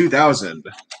week of 2000.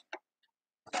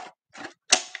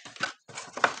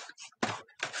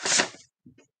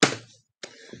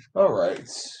 All right.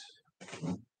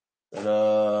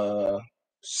 But,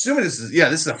 assuming this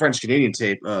is a French Canadian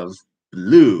tape of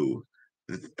Blue,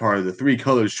 part of the Three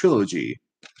Colors trilogy.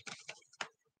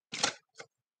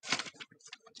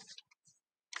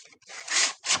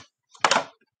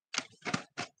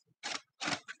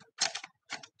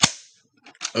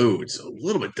 Oh, it's a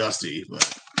little bit dusty, but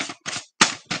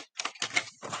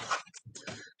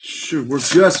should work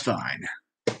just fine.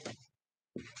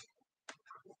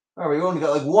 All right, we only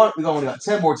got we only got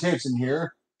 10 more tapes in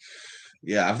here.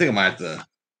 Yeah, I think I might have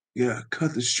to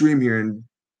cut the stream here and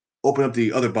open up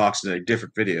the other box in a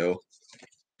different video.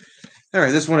 All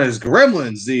right, this one is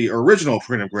Gremlins, the original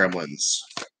print of Gremlins.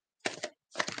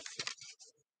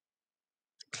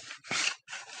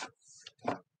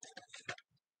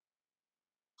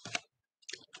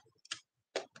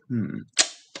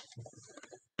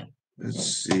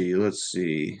 Let's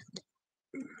see.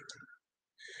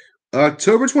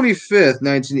 October 25th,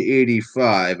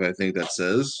 1985, I think that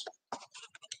says.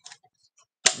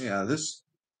 Yeah, this...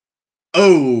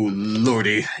 Oh,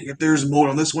 lordy. If there's more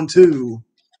on this one, too.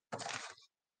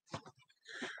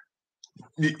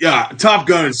 Yeah, Top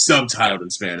Gun is subtitled in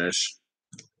Spanish.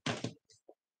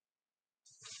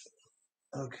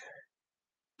 Okay.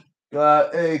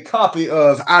 Got a copy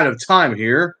of Out of Time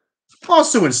here.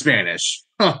 Also in Spanish.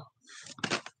 Huh.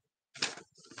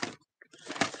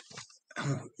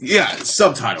 Yeah,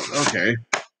 subtitled. Okay.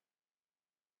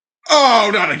 Oh,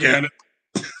 not again.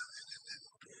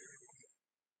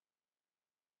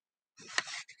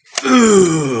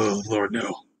 Ugh, Lord,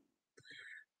 no.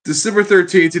 December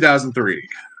 13th, 2003.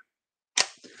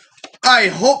 I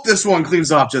hope this one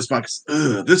cleans off just fine.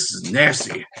 This is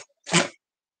nasty.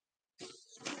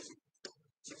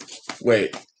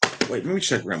 Wait, let me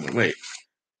check Gremlin. Wait.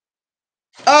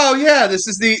 Oh, yeah, this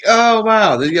is the... Oh,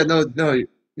 wow. Yeah, no, you're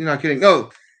not kidding. Oh,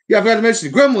 yeah, I forgot to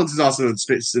mention, Gremlins is also in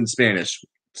Spanish.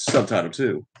 Subtitle,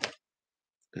 too.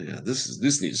 Yeah,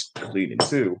 this needs cleaning,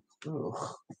 too.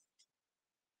 Ugh.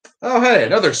 Oh, hey,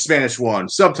 another Spanish one.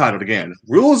 Subtitled again.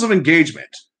 Rules of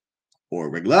Engagement.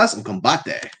 Or Reglas en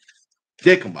Combate.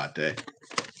 De Combate.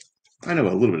 I know a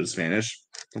little bit of Spanish.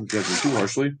 Don't judge me too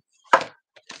harshly.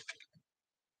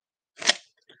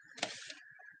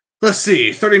 Let's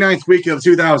see. 39th week of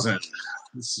 2000.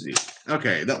 Let's see.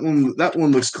 Okay, that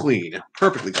one looks clean.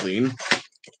 Perfectly clean.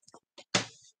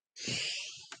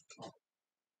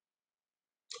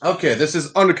 Okay, this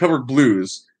is Undercover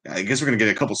Blues. I guess we're gonna get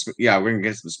a couple. Yeah, we're gonna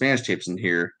get some Spanish tapes in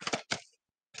here.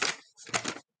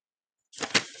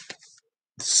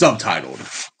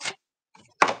 Subtitled.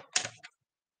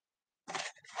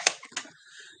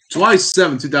 July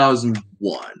 7,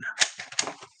 2001.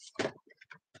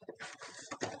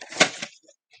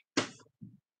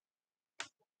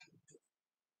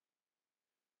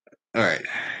 All right,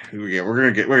 here we go.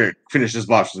 We're gonna finish this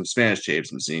box with some Spanish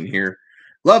tapes I'm seeing here.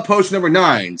 Love Potion number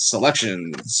 9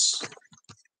 selections.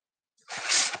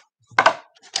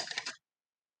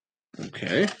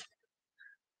 Okay.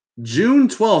 June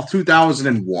 12th,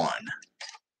 2001.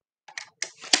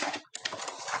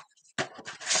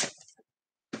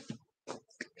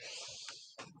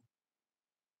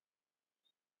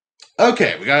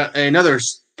 Okay, we got another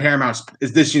Paramount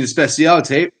edition special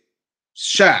tape.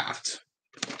 Shaft.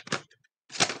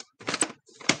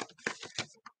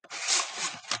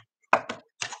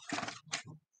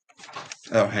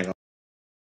 Oh, hang on.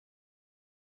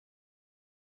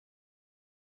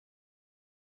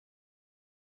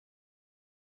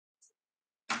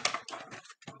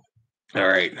 All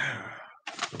right.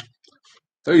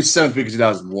 37th week of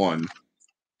 2001.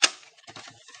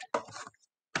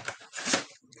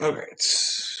 All right.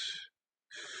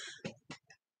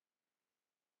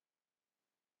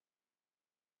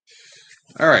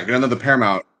 All right, got another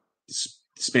Paramount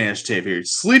Spanish tape here.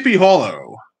 Sleepy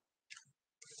Hollow.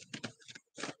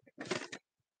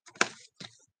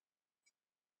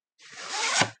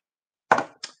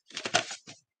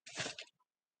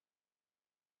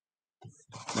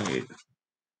 Wait.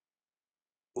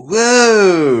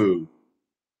 Whoa!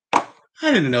 I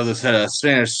didn't know this had a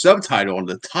Spanish subtitle on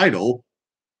the title.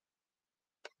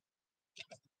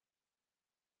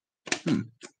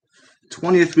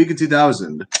 20th week of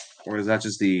 2000. Or is that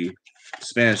just the...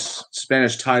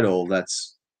 Spanish title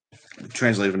that's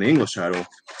translated from the English title.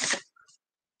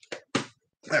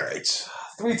 All right,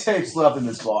 3 tapes left in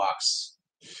this box.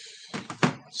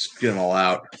 Let's get them all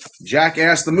out.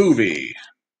 Jackass the movie.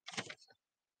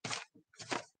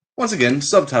 Once again,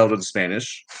 subtitled in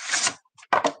Spanish.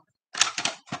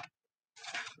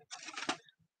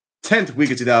 10th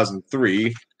week of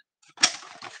 2003.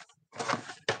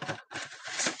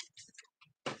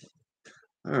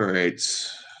 All right.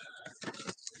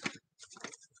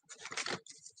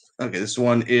 Okay, this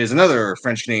one is another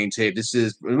French Canadian tape. This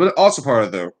is also part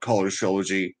of the Colors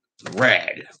trilogy,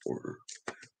 Red or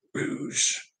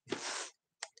Rouge.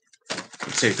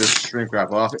 Let's take this shrink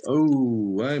wrap off.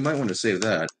 Oh, I might want to save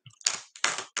that.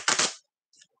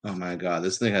 Oh my god,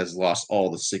 this thing has lost all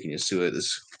the stickiness to it. This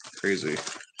is crazy.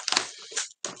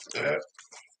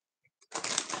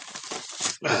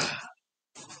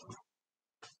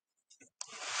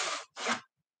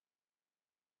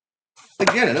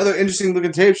 Again, another interesting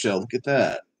looking tape shell. Look at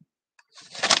that.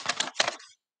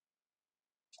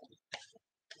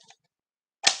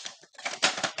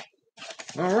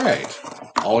 All right.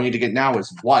 All we need to get now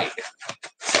is white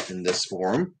in this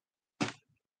form.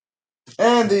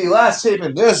 And the last tape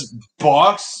in this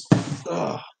box.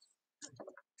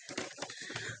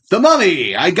 The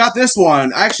Mummy! I got this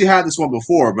one. I actually had this one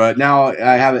before, but now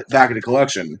I have it back in the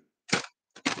collection.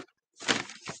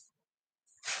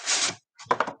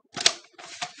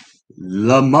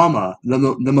 La Mama. La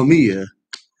Mamia.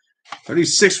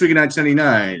 36th week of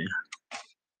 1999.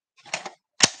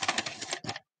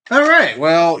 All right.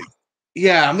 Well,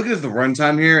 yeah, I'm looking at the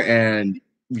runtime here, and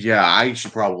yeah, I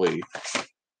should probably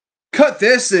cut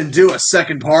this and do a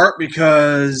second part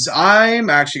because I'm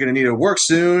actually going to need to work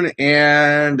soon,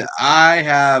 and I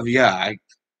have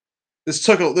this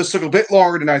took a bit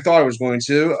longer than I thought it was going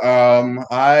to.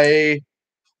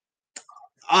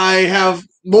 I have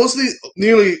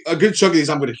nearly a good chunk of these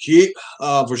I'm going to keep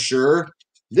for sure.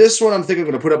 This one I'm thinking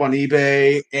I'm going to put up on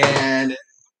eBay, and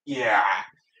yeah,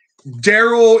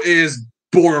 Daryl is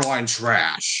borderline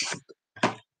trash.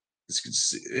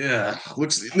 Yeah, it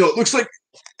looks like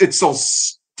it's so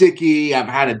sticky. I've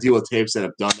had to deal with tapes that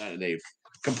have done that, and they've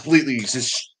completely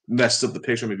just messed up the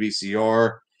picture of my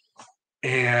VCR.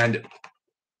 And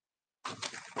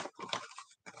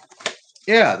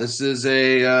yeah, this is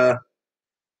a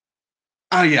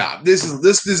this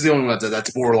is the only one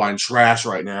that's borderline trash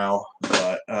right now.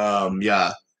 But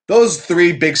yeah, those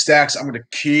 3 big stacks I'm gonna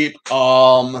keep.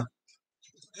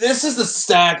 This is the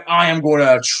stack I am going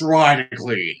to try to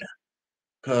clean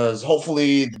because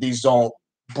hopefully these don't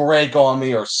break on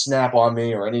me or snap on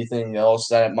me or anything else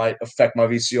that might affect my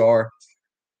VCR.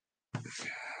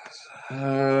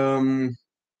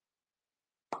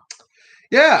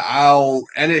 Yeah, I'll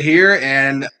end it here,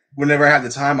 and whenever I have the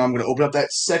time, I'm going to open up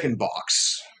that second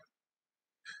box.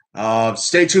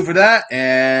 Stay tuned for that,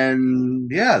 and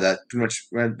yeah, that pretty much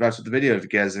wraps up the video. If you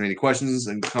guys have any questions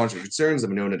and comments or concerns, let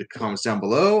me know in the comments down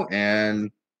below,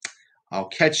 and I'll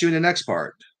catch you in the next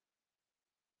part.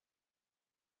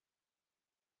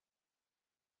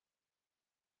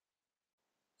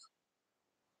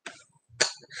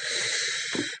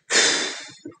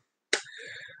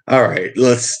 All right,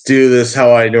 let's do this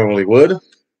how I normally would.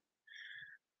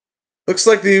 Looks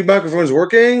like the microphone's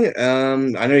working. I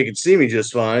know you can see me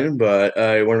just fine, but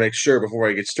I want to make sure before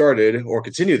I get started or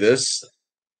continue this,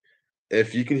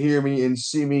 if you can hear me and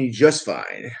see me just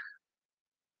fine.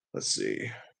 Let's see.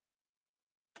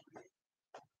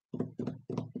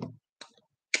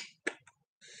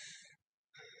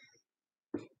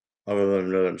 I'll let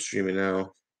them know that I'm streaming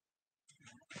now.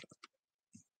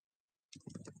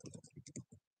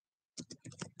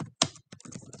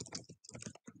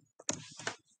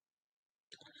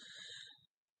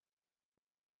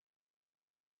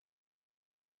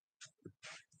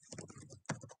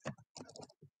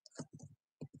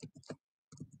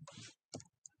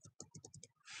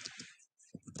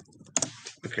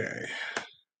 Okay.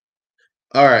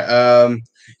 All right.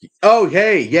 Oh,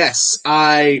 hey, yes.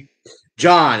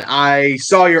 John, I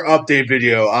saw your update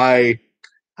video. I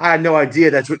had no idea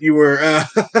that's what you were.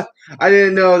 I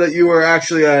didn't know that you were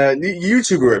actually a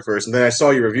YouTuber at first, and then I saw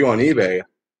your review on eBay.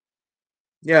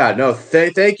 Yeah, no,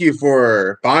 thank you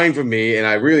for buying from me, and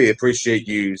I really appreciate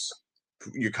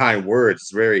your kind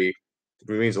words. It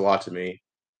means a lot to me.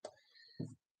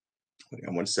 Hang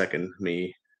on 1 second,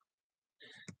 me.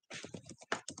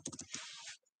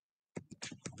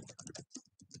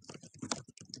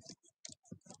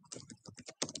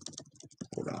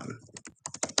 Hold on.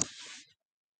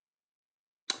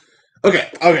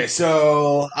 Okay,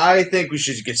 so I think we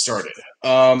should get started.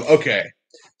 Okay.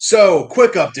 So,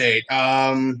 quick update.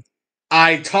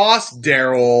 I tossed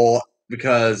Daryl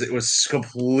because it was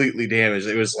completely damaged.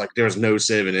 It was like there was no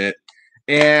saving it.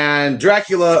 And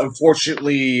Dracula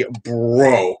unfortunately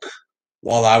broke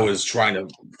while I was trying to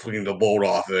clean the bolt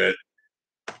off it.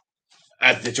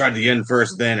 I tried the end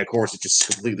first, then of course it just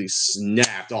completely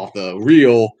snapped off the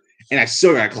reel, and I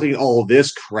still gotta clean all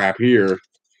this crap here.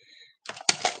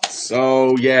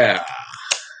 So yeah,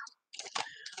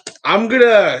 I'm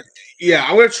gonna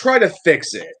try to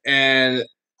fix it.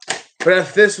 But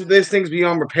if this thing's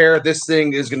beyond repair, this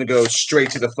thing is gonna go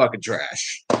straight to the fucking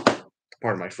trash.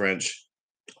 Pardon my French.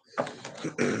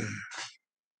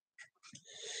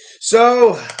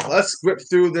 So let's rip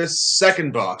through this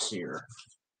second box here.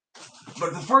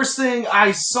 But the first thing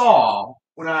I saw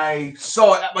when I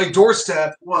saw it at my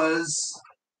doorstep was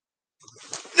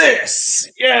this.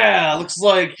 Yeah, looks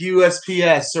like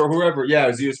USPS or whoever. Yeah, it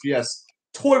was USPS.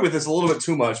 Toyed with this a little bit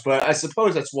too much, but I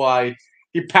suppose that's why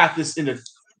he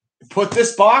put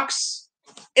this box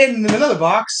in another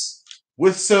box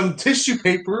with some tissue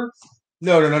paper.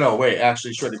 No. Wait,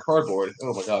 actually shredded cardboard.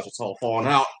 Oh my gosh, it's all falling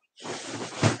out.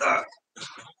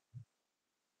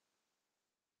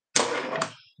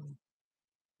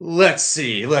 Let's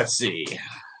see. All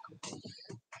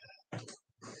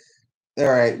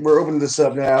right, we're opening this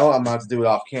up now. I'm about to do it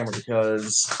off camera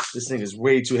because this thing is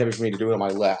way too heavy for me to do it on my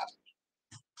lap.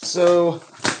 So,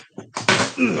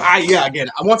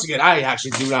 once again, I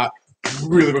actually do not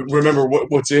really remember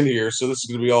what's in here. So this is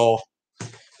going to be all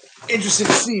interesting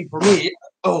to see for me.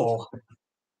 Oh,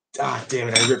 damn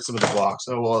it! I ripped some of the box.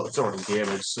 Oh well, it's already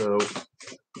damaged. So,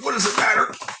 what does it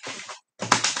matter?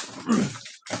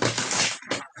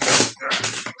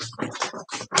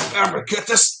 I'm gonna get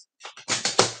this.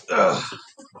 All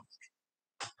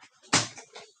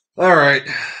right.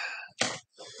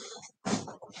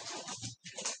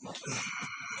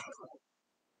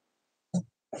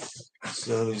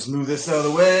 So just move this out of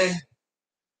the way.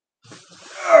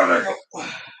 Oh, there we go.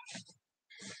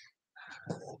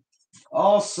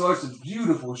 All sorts of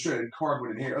beautiful shredded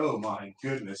cardboard in here. Oh my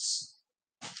goodness.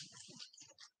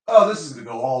 Oh, this is gonna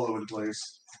go all over the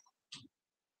place.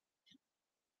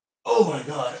 Oh my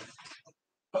god.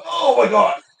 Oh my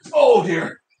god. Oh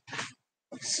dear.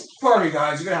 Pardon me,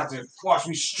 guys. You're gonna have to watch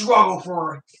me struggle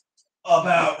for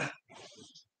about,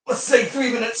 let's say,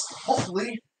 3 minutes,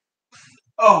 hopefully.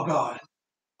 Oh god.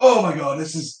 Oh my god.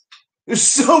 There's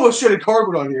so much shredded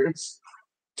cardboard on here. It's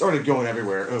already going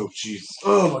everywhere. Oh jeez.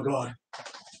 Oh my god.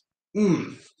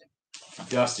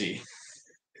 Dusty.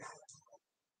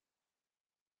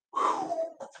 Whew.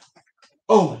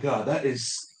 Oh my god, that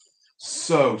is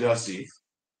so dusty.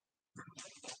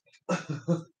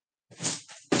 The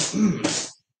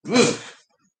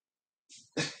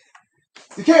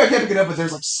camera can't pick it up, but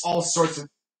there's like all sorts of.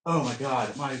 Oh my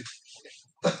god,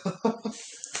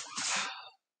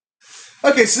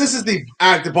 Okay, so this is the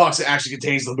box that actually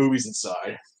contains the movies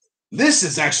inside. This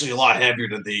is actually a lot heavier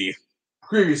than the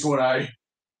previous one I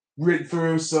read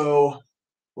through. So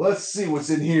let's see what's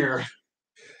in here.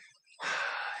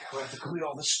 I have to clean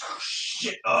all this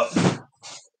shit up.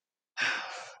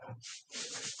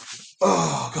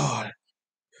 Oh god.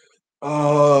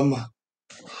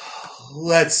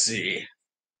 Let's see.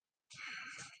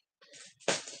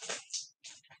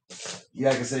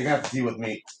 Yeah, like I said, you're gonna have to deal with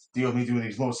me doing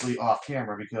these mostly off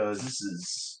camera because this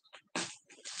is.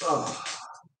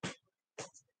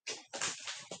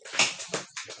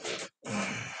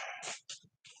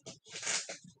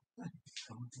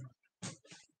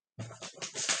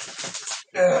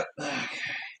 Okay.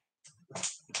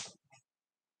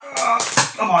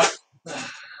 Come on.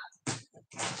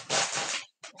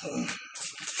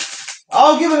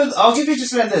 I'll give you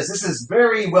just this. This is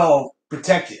very well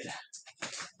protected.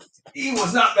 He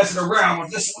was not messing around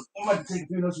with this one. I might take a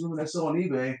few notes from what I saw on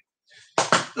eBay.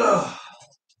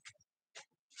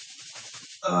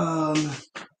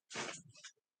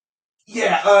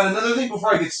 Another thing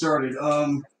before I get started.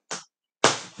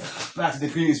 Back to the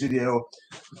previous video.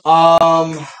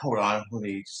 Hold on. Let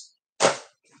me just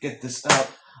get this out.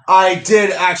 I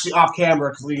did actually off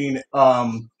camera clean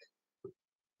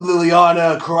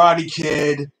Liliana, Karate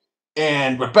Kid,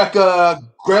 and Rebecca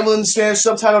Gremlin Spanish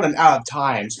subtitled and Out of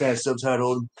Time Spanish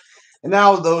subtitled. And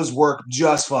now those work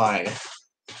just fine.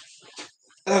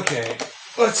 Okay,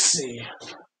 let's see.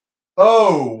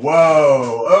 Oh,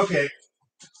 whoa. Okay.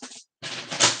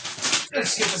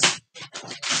 Let's get this.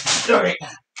 Okay.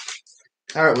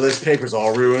 Alright, well, this paper's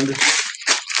all ruined.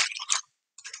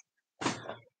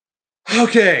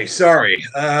 Okay, sorry.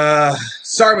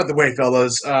 Sorry about the wait,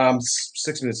 fellas.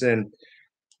 6 minutes in.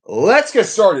 Let's get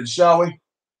started, shall we?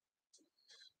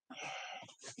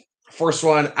 First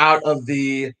one out of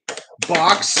the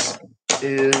box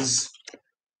is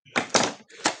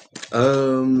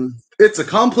It's a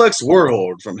Complex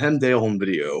World from Hemdale Home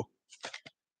Video.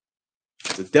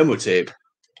 It's a demo tape.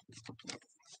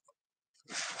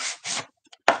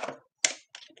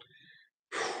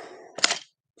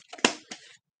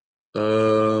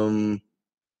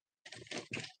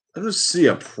 I don't see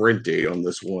a print date on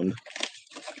this one.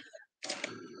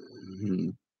 I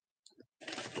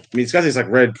mean, it's got these like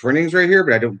red printings right here,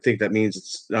 but I don't think that means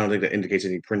it's. I don't think that indicates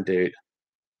any print date.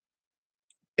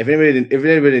 If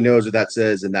anybody knows what that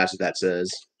says, then that's what that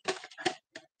says.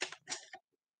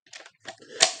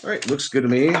 All right, looks good to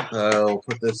me. I'll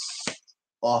put this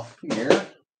off here.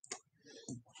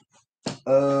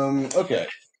 Okay.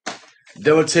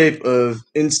 Demo tape of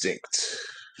Instinct.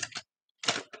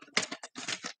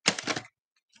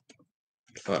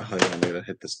 Hang on, I'm gonna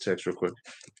hit this text real quick.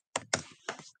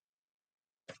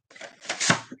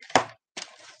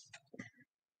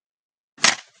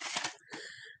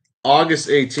 August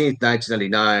 18th,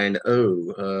 1999.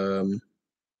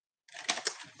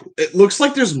 It looks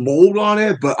like there's mold on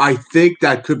it, but I think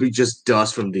that could be just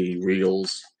dust from the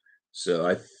reels. So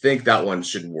I think that one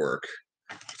should work.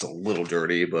 It's a little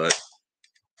dirty, but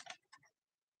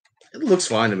it looks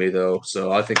fine to me, though.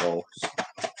 So I think I'll just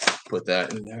put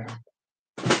that in there.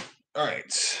 All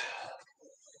right.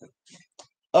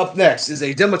 Up next is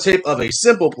a demo tape of A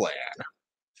Simple Plan.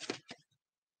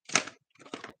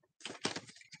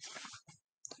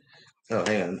 Oh,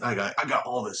 hang on. I got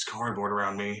all this cardboard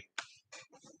around me.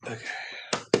 Okay.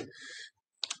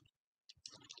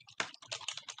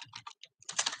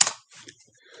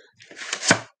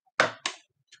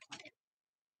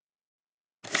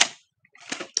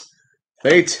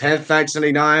 May 10th,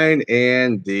 1999,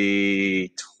 and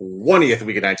the 20th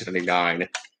week of 1999.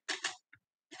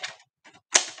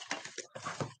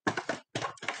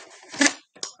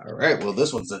 All right, well,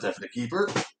 this one's a definite keeper.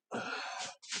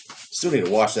 Still need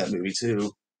to watch that movie,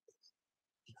 too.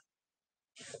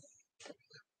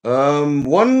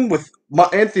 One with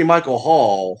Anthony Michael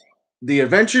Hall, The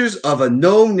Adventures of a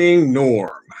Gnome Named Norm,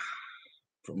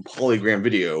 from Polygram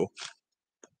Video.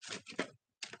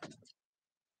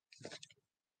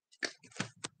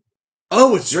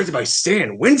 Oh, it's directed by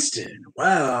Stan Winston.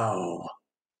 Wow.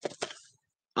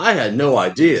 I had no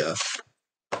idea.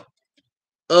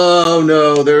 Oh,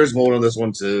 no, there's mold on this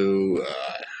one, too.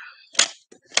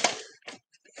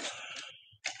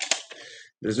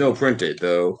 There's no print date,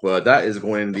 though, but that is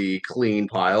going in the clean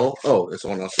pile. Oh, this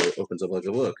one also opens up like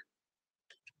a look.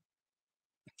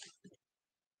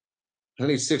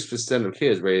 96% of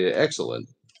kids rated excellent.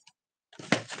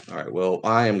 All right, well,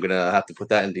 I am going to have to put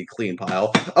that in the clean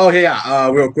pile. Oh,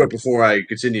 yeah, real quick before I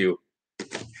continue.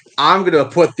 I'm going to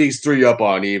put these 3 up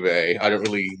on eBay. I don't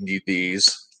really need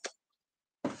these.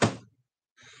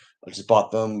 I just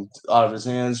bought them out of his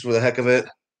hands for the heck of it.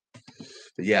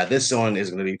 But yeah, this one is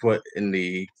going to be put in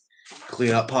the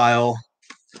cleanup pile.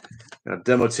 A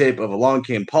demo tape of Along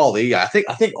Came Polly. Yeah, I think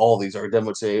all these are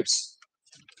demo tapes.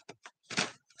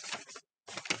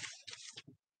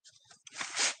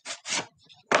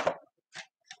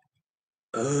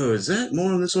 Oh, is that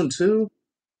more on this one too?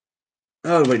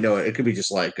 Oh wait, no, it could be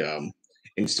just like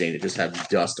Instinct. It just had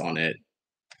dust on it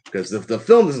because the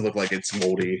film doesn't look like it's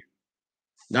moldy.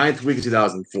 9th week of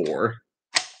 2004.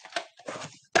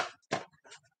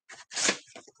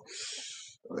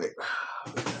 Wait,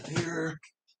 here.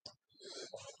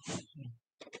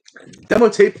 Demo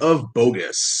tape of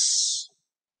Bogus.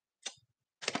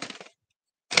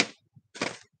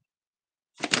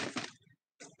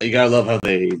 You gotta love how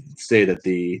they say that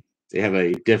they have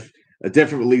a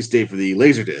different release date for the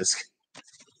Laserdisc.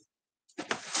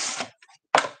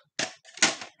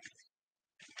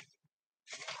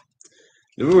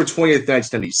 November 20th,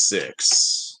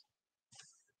 1996.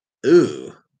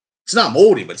 Ooh. It's not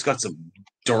moldy, but it's got some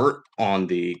dirt on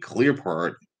the clear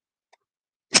part.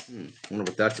 I wonder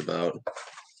what that's about.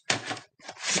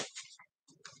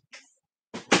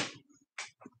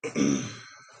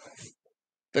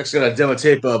 Next, got a demo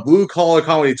tape of Blue Collar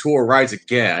Comedy Tour Rides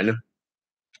Again.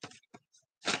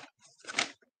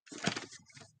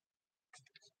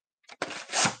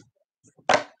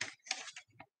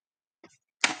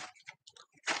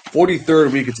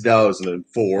 '43rd week of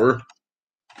 2004.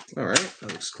 All right,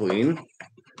 that looks clean.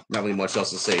 Not really much else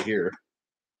to say here.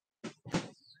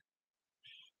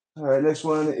 All right, next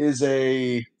one is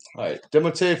a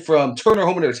demo tape from Turner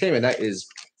Home Entertainment. That is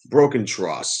Broken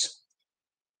Trust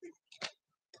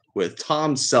with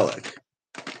Tom Selleck.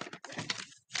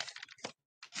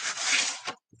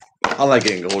 I like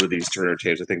getting a hold of these Turner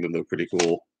tapes. I think they look pretty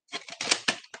cool.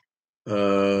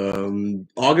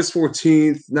 August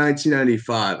 14th,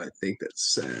 1995. I think that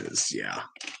says, yeah.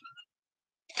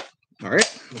 All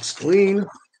right, looks clean.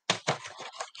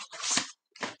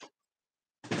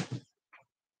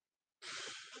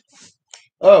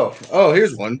 Oh,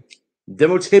 here's one.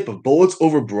 Demo tape of Bullets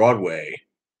Over Broadway.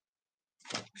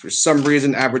 For some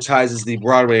reason, advertises the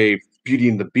Broadway Beauty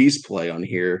and the Beast play on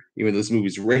here, even though this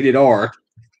movie's rated R.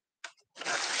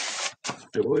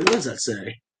 What does that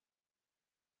say?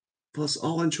 Plus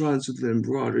all entrants within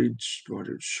Broadway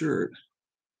shirt.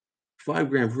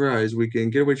 $5 prize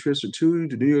weekend getaway trips for 2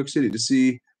 to New York City to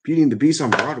see Beauty and the Beast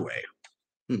on Broadway.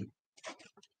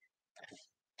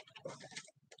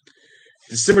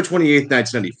 December 28th,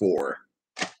 1994.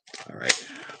 All right,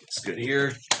 that's good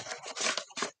here.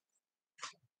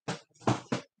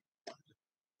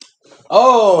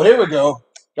 Oh, here we go.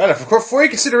 Got a for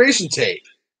consideration tape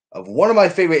of one of my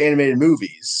favorite animated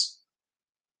movies.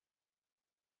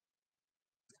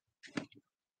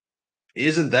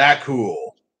 Isn't that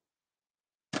cool?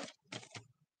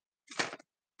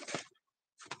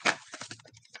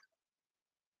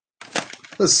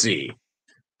 Let's see.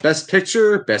 Best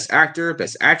Picture, Best Actor,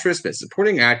 Best Actress, Best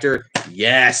Supporting Actor.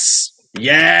 Yes!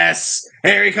 Yes!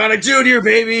 Harry Connick Jr.,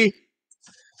 baby!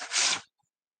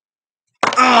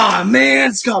 Ah,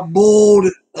 man, it's got mold.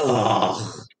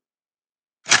 Ugh.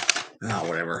 Oh,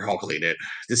 whatever. I'll clean it.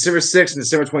 December 6th and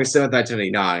December 27th,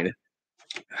 1989.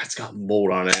 It's got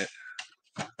mold on it.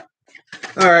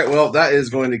 All right, well, that is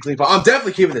going to clean. I'm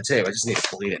definitely keeping the tape. I just need to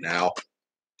clean it now.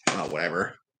 Oh,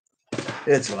 whatever.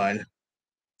 It's fine.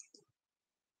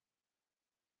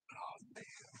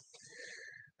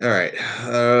 All right.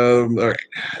 All right.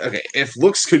 Okay. If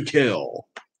looks could kill.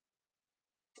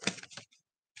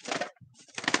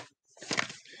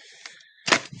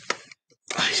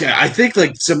 Yeah, I think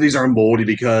like some of these are moldy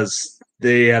because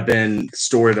they have been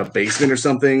stored in a basement or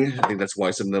something. I think that's why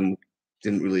some of them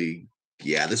didn't really.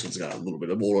 Yeah, this one's got a little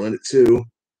bit of mold on it too.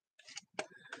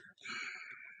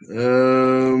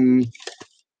 Let's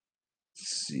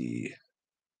see.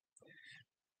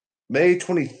 May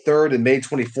 23rd and May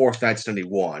 24th,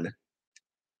 1991.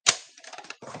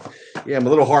 Yeah, I'm a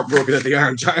little heartbroken at the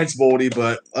Iron Giant's moldy,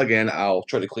 but again, I'll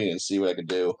try to clean it and see what I can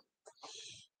do.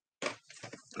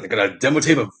 I got a demo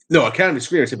tape of Academy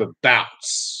screener tape of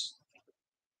Bounce.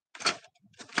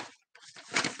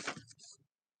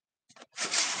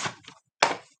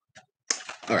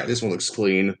 All right, this one looks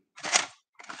clean.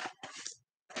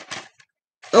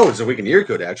 Oh, it's a week in year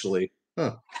code actually.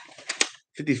 Huh.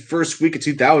 51st week of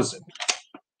 2000.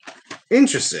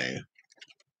 Interesting.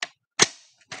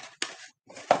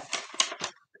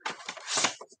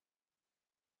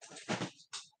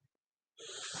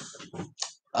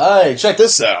 Hey, check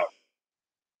this out.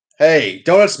 Hey,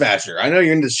 Donut Smasher, I know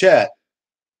you're in the chat.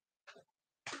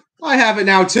 I have it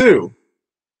now too.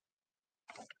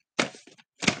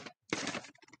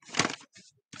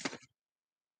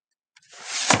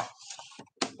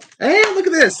 Hey, look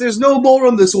at this. There's no mold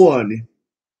on this one.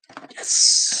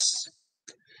 Yes.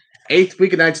 8th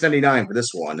week of 1999 for this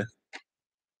one.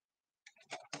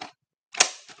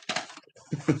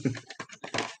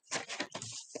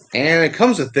 And it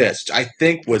comes with this, which I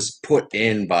think was put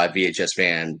in by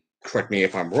VHSFan. Correct me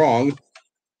if I'm wrong.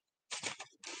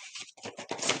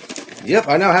 Yep,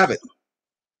 I now have it.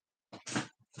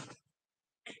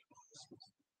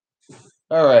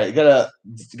 All right, got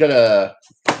a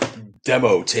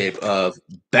demo tape of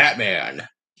Batman,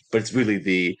 but it's really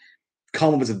the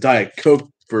Compliments of Diet Coke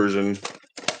version.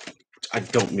 I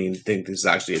don't think this is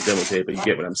actually a demo tape, but you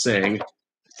get what I'm saying.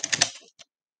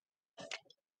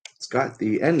 It's got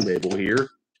the end label here.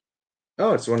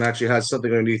 Oh, this one actually has something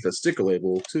underneath a sticker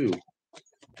label too.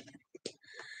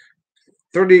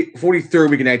 43rd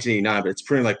week in 1989, but it's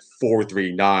printed like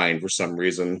 439 for some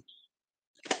reason.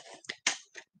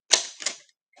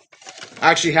 I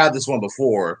actually had this one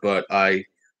before, but I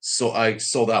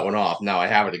sold that one off. Now I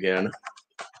have it again.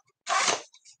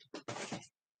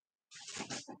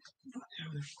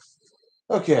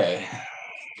 Okay.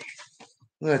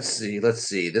 Let's see.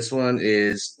 This one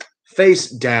is Face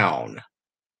Down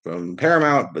from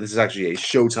Paramount, but this is actually a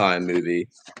Showtime movie.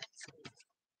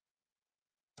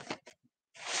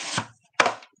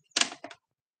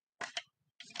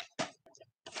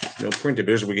 No printed,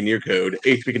 but there's a week in year code.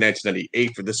 8th week in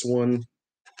 1998 for this one.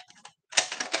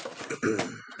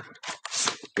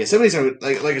 Yeah, some of these are,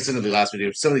 like I said in the last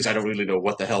video, some of these I don't really know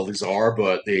what the hell these are,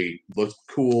 but they look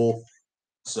cool.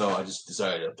 So I just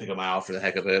decided to pick them out for the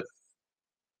heck of it.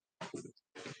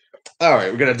 All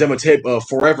right, we're going to demo tape of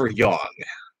Forever Young.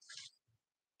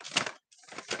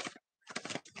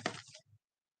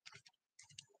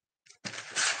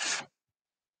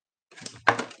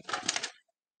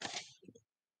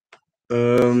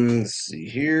 Let's see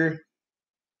here.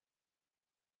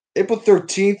 April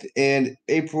 13th and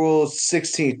April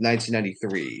 16th,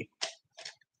 1993.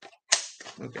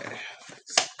 Okay.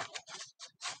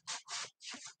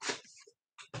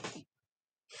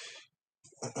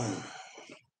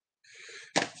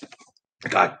 I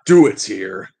got duets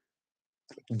here.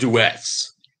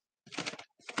 Duets.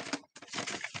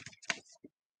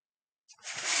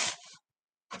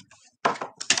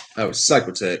 Oh,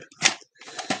 Psychotape.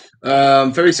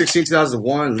 February 16,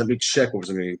 2001. Let me check what was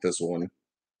underneath this one.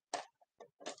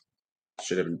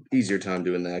 Should have an easier time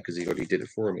doing that because he already did it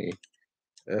for me.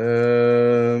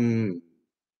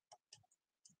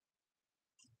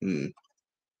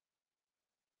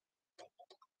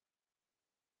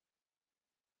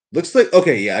 Looks like,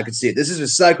 okay, yeah, I can see it. This is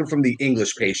recycled from The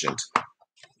English Patient.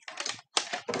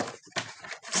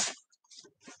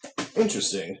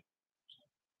 Interesting.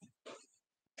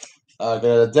 Got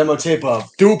a demo tape of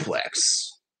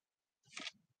Duplex.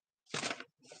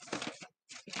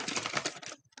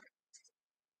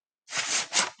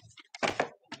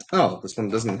 Oh, this one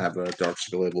doesn't have a dark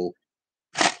sticker label.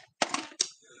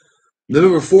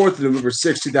 November 4th to November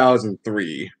 6th,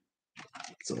 2003.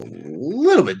 It's a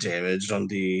little bit damaged on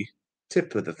the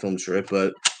tip of the film strip,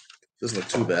 but doesn't look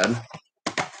too bad.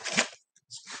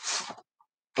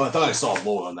 Oh, I thought I saw a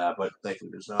mold on that, but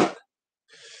thankfully there's not.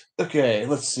 Okay,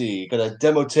 let's see. Got a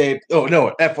demo tape. Oh, no,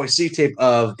 an FYC tape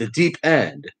of The Deep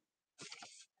End.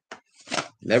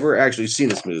 Never actually seen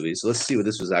this movie, so let's see what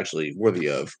this was actually worthy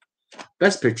of.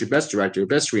 Best Picture, Best Director,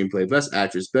 Best Screenplay, Best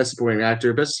Actress, Best Supporting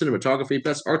Actor, Best Cinematography,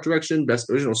 Best Art Direction, Best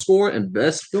Original Score, and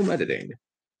Best Film Editing.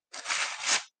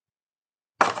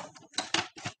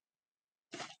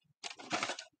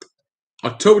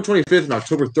 October 25th and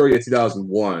October 30th,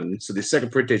 2001. So the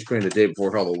second print date's printed the day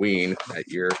before Halloween that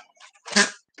year.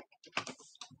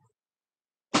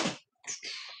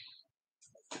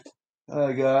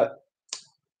 I got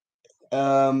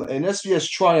an SBS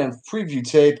Triumph preview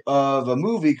tape of a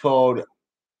movie called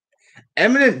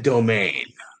Eminent Domain.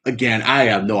 Again, I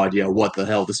have no idea what the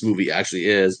hell this movie actually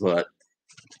is, but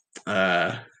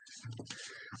a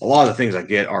lot of the things I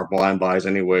get are blind buys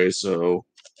anyway, so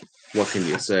what can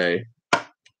you say?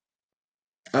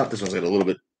 Oh, this one's got a little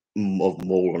bit of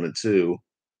mold on it, too.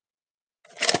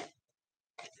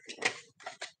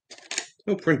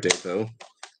 No print date, though.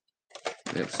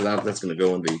 Yep, so that's going to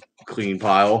go in the clean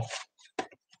pile.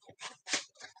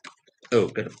 Oh,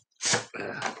 gotta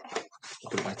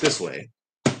put it back this way.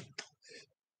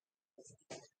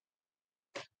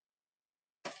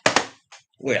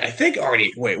 Wait, I think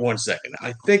already. Wait, 1 second.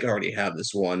 I think I already have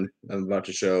this one I'm about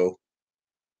to show.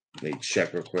 Let me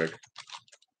check real quick.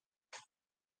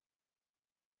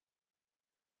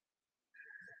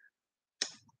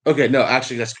 Okay, no,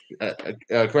 actually, that's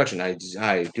correction. I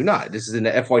do not. This is in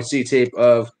the FYC tape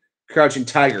of Crouching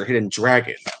Tiger, Hidden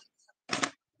Dragon.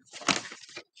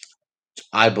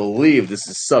 I believe this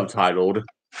is subtitled.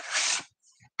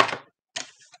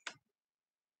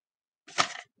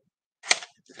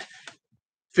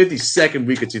 "52nd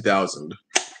week of 2000."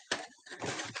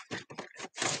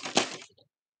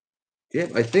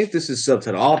 Yep, I think this is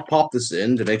subtitled. I'll pop this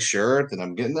in to make sure that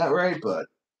I'm getting that right, but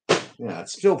yeah,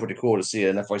 it's still pretty cool to see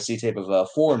an FYC tape of a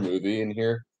foreign movie in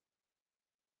here.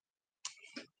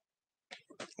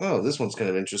 Oh, this one's kind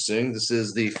of interesting. This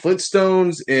is the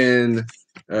Flintstones in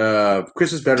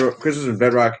Christmas in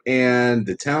Bedrock, and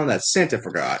the town that Santa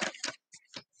forgot.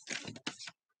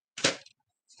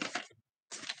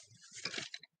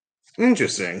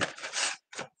 Interesting.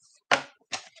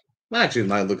 Actually, it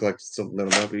might look like something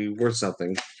that might be worth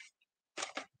something.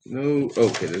 No,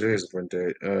 okay, there's a print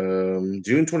date.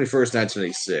 June 21st,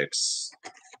 1986.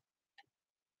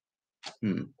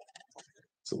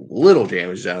 It's a little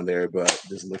damaged down there, but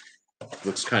this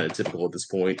looks kind of typical at this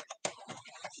point.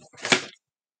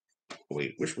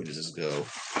 Wait, which way does this go?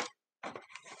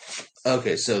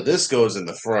 Okay, so this goes in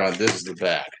the front. This is the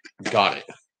back. Got it.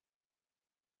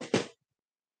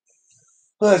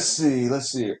 Let's see.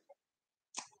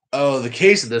 Oh, the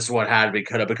case of this one had to be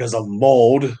cut up because of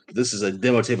mold. This is a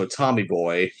demo tape of Tommy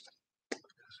Boy.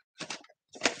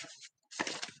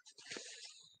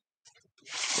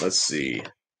 Let's see.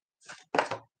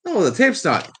 Oh, the tape's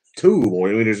not too mold.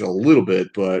 I mean, there's a little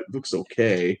bit, but it looks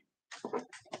okay.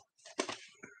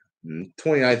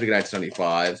 29th week of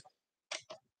 1995.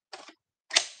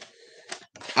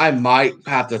 I might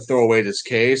have to throw away this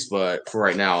case, but for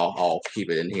right now, I'll keep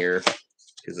it in here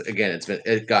because again,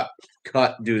 it got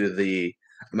cut due to the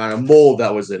amount of mold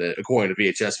that was in it, according to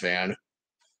VHSFan.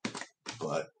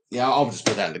 But yeah, I'll just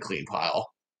put that in the clean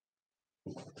pile.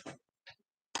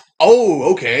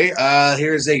 Oh, okay.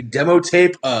 Here's a demo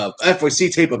tape of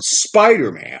FYC tape of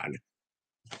Spider-Man.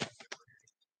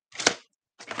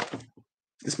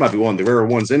 This might be one of the rare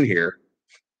ones in here.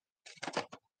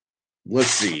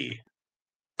 Let's see.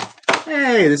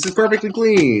 Hey, this is perfectly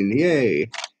clean. Yay.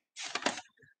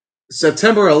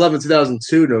 September 11,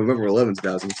 2002, November 11,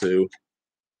 2002.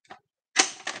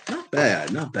 Not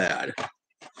bad, not bad.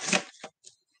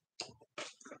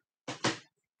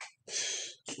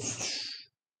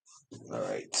 All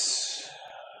right.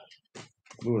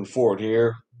 Moving forward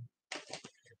here.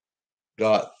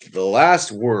 Got the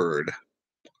last word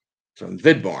from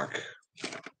Vidmark.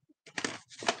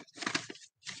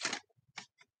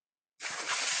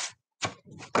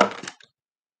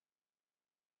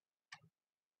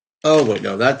 Oh wait,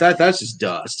 no, that's just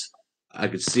dust. I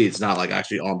could see it's not like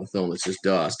actually on the film, it's just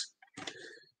dust.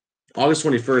 August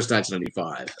 21st,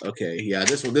 1995. Okay, yeah,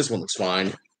 this one looks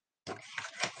fine.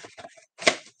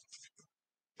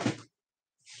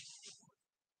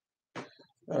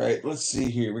 All right, let's see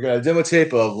here. We got a demo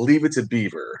tape of Leave It to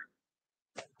Beaver.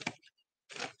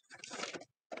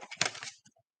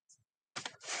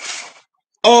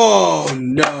 Oh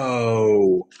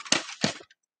no!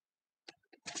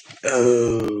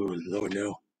 Oh Lord,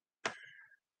 no.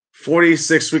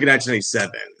 46th week of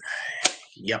 1987.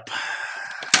 Yep.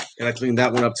 Gotta clean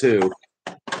that one up too.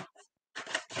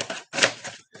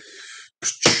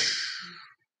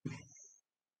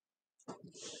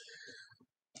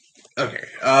 Okay.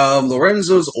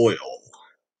 Lorenzo's Oil.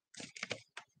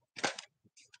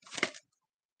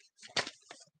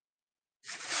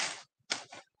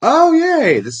 Oh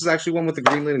yay! This is actually one with the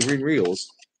green lid and green reels.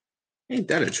 Ain't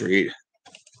that a treat?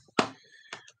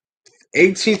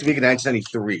 18th week of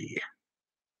 1993.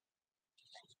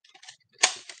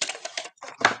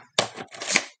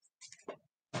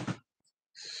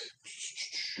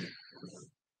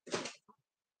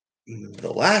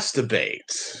 The Last Debate.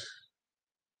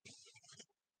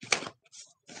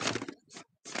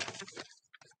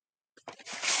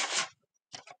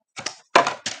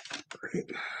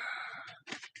 Right.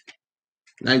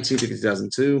 19th week of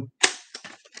 2002.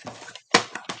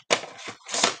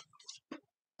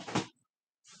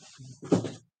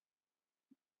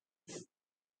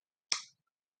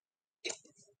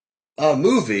 A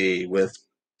movie with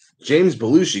James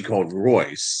Belushi called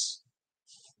Royce.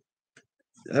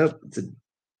 It's a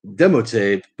demo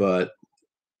tape, but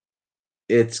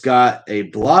it's got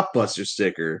a Blockbuster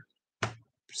sticker.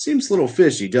 Seems a little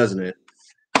fishy, doesn't it?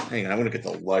 Hang on, I'm gonna get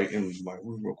the light in my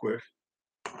room real quick.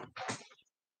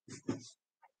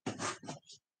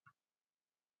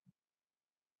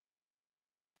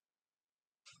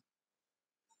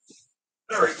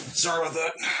 All right, sorry about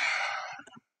that.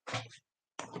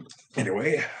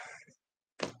 Anyway,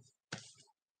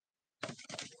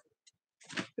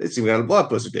 let's see, we got a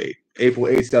Blockbuster date, April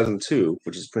 8th, 2002,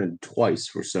 which is printed twice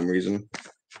for some reason.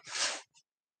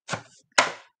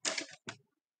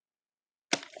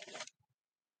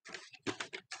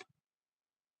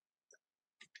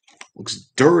 Looks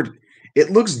dirty.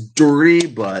 It looks dirty,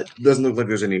 but doesn't look like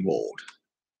there's any mold.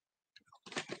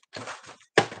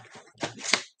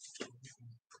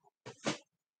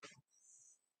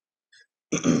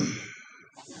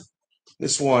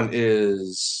 This one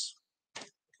is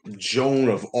Joan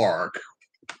of Arc,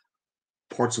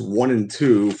 parts 1 and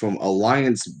 2 from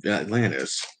Alliance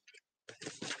Atlantis.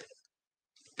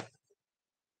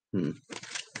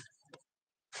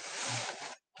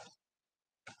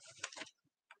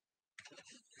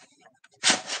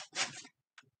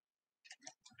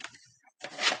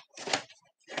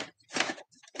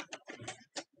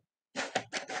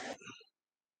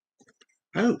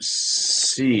 I don't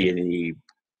see any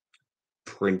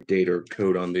print date or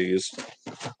code on these.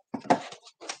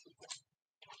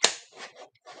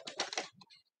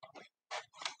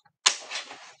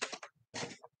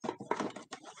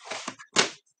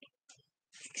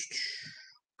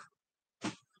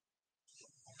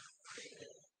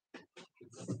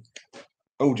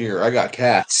 Oh dear, I got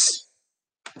cats.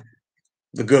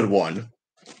 The good one.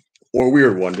 Or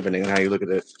weird one, depending on how you look at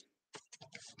it.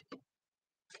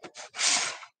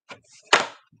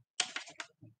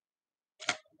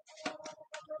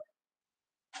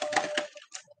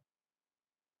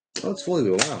 Oh, it's fully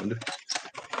wound.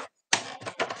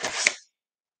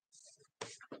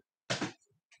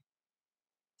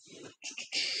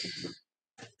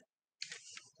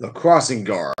 The Crossing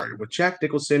Guard with Jack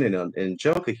Nicholson and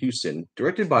Angelica Houston,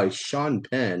 directed by Sean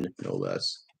Penn, no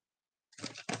less.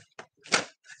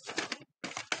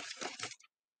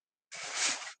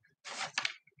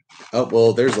 Oh,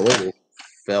 well, there's a logo.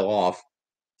 Fell off.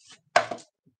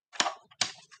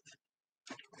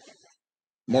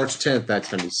 March 10th,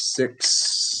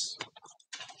 1996.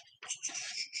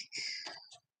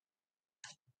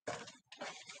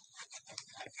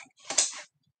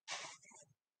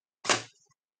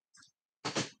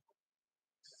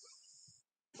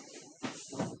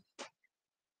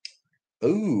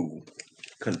 Ooh.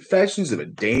 Confessions of a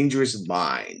Dangerous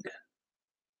Mind.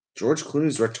 George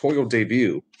Clooney's directorial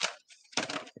debut.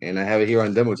 And I have it here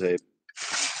on demo tape.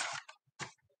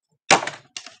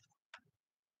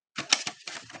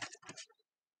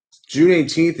 June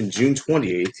 18th and June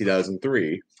 28th,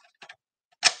 2003.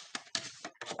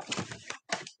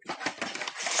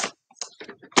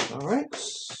 Alright.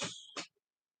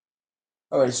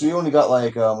 Alright, so we only got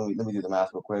like, let me do the math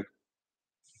real quick.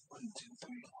 1, 2,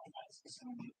 3, 4, 5, 6,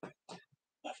 7, 8, 9, 10,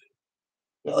 11.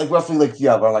 Yeah, like roughly like,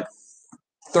 yeah, about like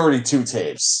 32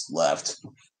 tapes left.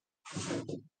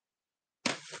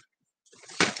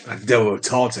 A demo of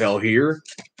Tall Tale here.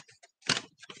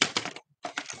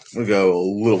 I'm gonna go a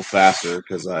little faster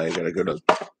because I'm gonna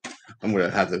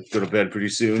have to go to bed pretty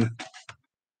soon.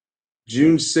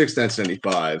 June 6th,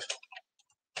 1995.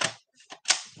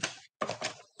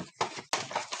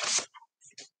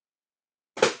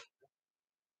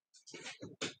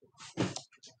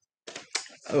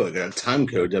 Oh, I got a time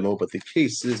code demo, but the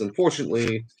case is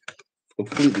unfortunately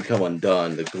completely come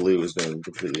undone. The glue has been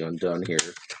completely undone here.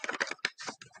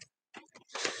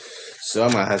 So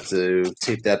I might have to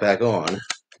tape that back on.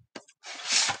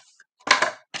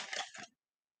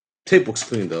 Tape looks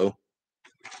clean though.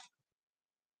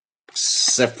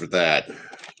 Except for that.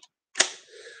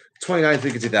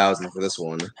 29/3/2000 for this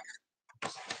one.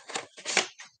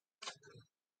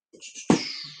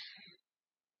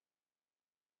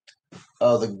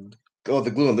 The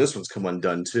glue on this one's come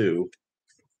undone too.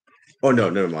 Oh no,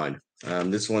 never mind.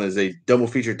 This one is a double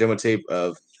feature demo tape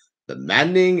of The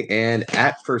Maddening and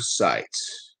At First Sight.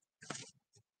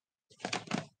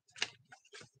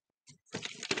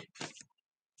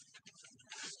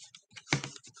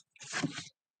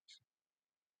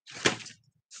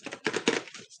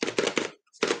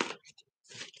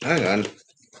 Hang on.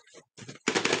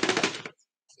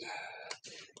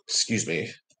 Excuse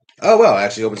me. Oh well, it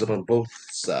actually opens up on both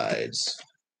sides.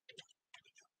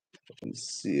 Let's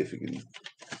see if we can.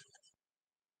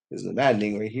 There's The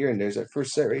Maddening right here, and there's At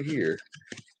First Sight right here.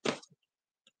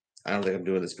 I don't think I'm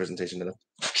doing this presentation enough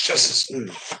justice.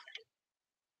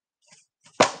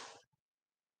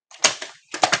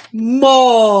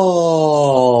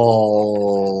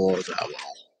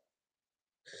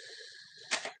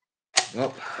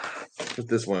 Well, put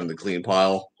this one in the clean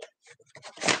pile.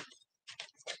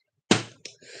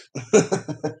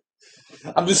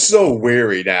 I'm just so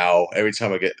wary now every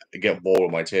time I get bold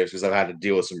with my tapes because I've had to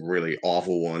deal with some really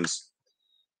awful ones.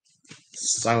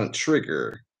 Silent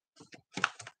Trigger.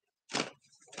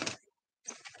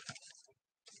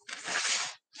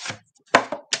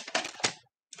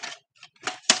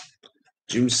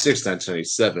 June 6th,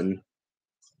 1997.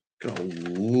 Got a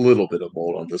little bit of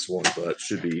mold on this one, but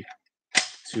shouldn't be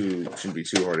too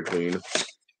hard to clean.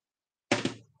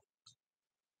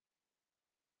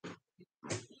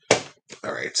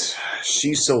 All right,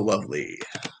 She's So Lovely.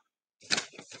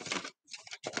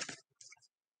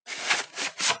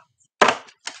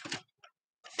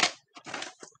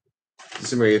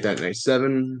 December 8th,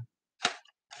 1997.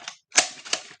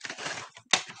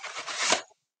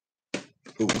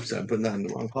 Oops, I'm putting that in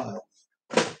the wrong pile.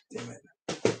 Damn it.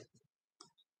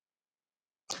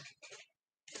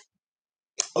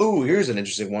 Oh, here's an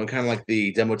interesting one, kind of like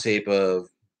the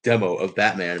demo of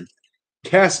Batman.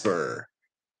 Casper.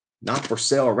 Not for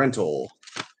sale or rental.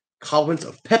 Collins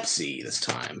of Pepsi this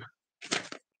time.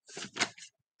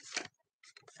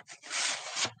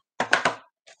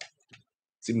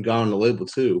 It's even gone on the label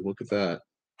too. Look at that.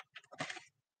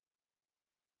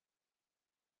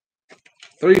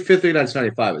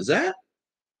 35/3/1995. Is that?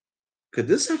 Could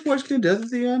this have Washington Death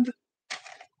at the end?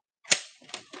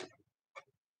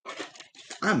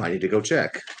 I might need to go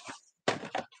check.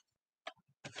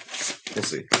 We'll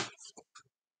see.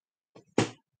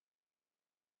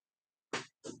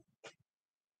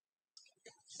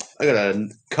 I got a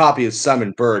copy of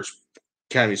Simon Birch,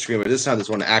 Academy Screamer. This time, this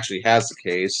one actually has the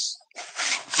case.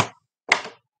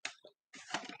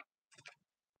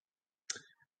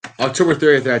 October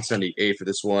 30th, 1978 for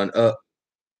this one.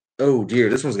 Oh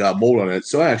dear, this one's got mold on it,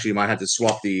 so I actually might have to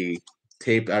swap the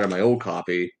tape out of my old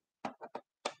copy.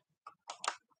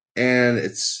 And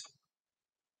it's,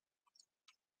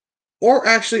 or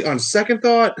actually, on second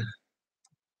thought,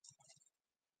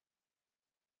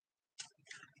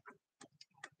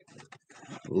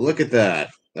 look at that.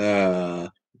 Let's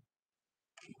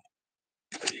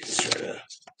try to,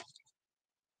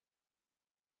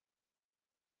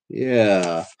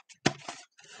 yeah.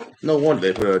 No wonder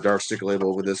they put a dark sticker label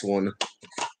over this one.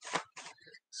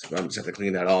 So I'm just have to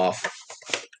clean that off.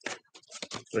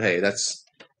 But hey, that's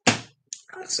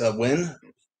a win.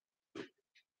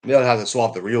 Maybe I'll have to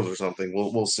swap the reels or something.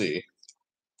 We'll see.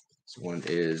 This one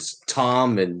is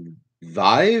Tom and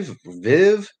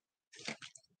Viv.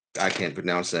 I can't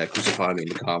pronounce that. Crucify me in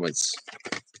the comments.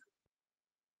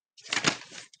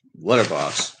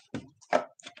 Letterbox.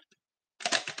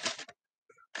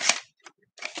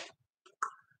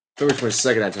 February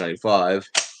 22nd, 1995.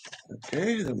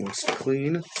 Okay, that one's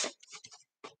clean.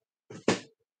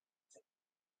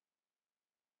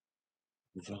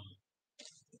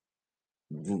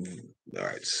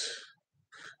 Alright.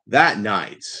 That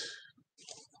night.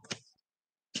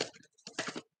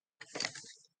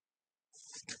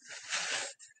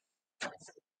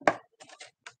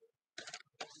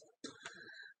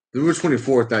 February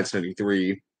 24th,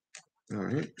 1993.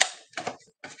 Alright.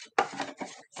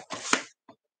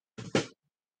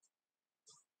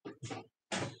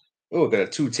 Oh, I got a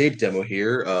 2-tape demo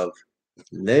here of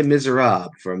Les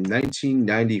Miserables from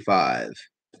 1995.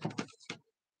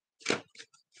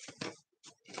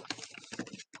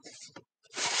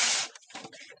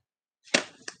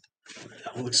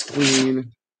 That looks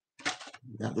clean.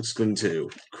 That looks good too.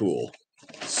 Cool.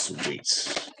 Sweet.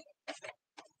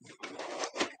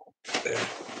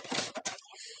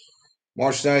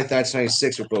 March 9th,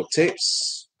 1996 with both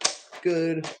tapes.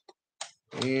 Good.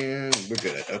 And we're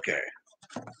good. Okay.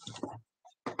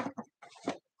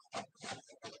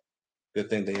 Good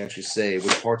thing they actually say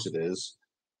which parts it is.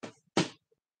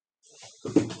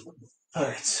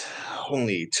 Alright.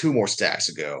 Only 2 more stacks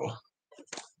to go.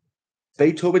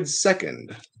 Beethoven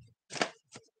Second.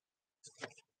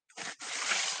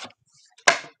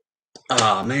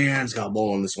 Ah, man, it's got a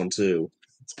bowl on this one too.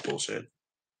 It's bullshit.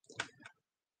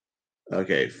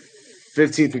 Okay,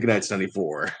 15th week of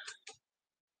 1994.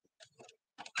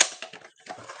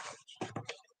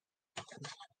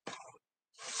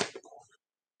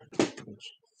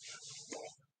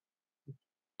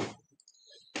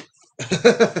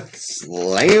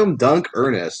 Slam Dunk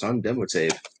Ernest on demo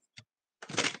tape.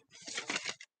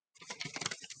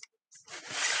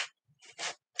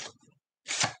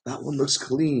 That one looks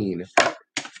clean.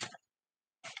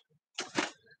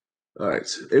 Alright,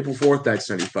 April 4th,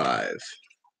 1995.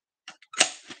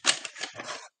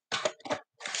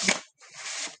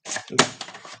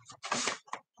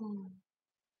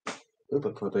 Oop, I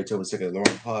put Beethoven Second in the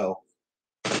wrong pile.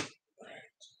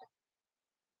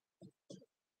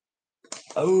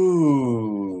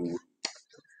 Oh,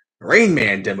 Rain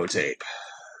Man demo tape.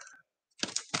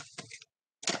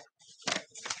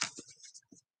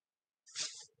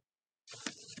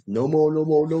 No more, no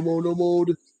more, no more, no more.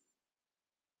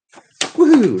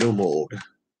 Woohoo, no more.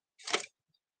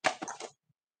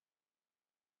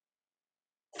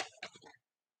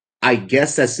 I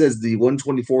guess that says the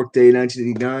 124th day,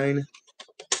 1989.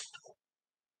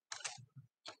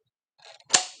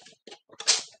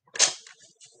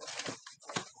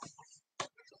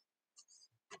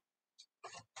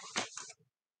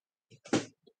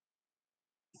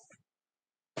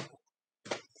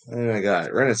 And I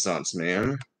got Renaissance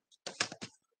Man.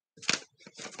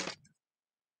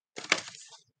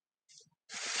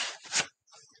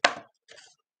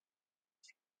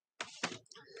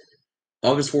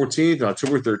 August 14th,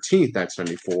 October 13th,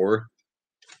 1994.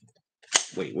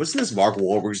 Wait, wasn't this Mark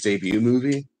Wahlberg's debut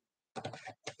movie?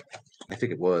 I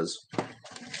think it was.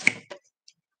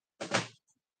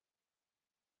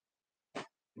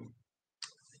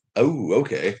 Oh,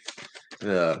 okay.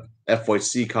 The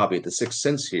FYC copy of The Sixth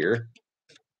Sense here.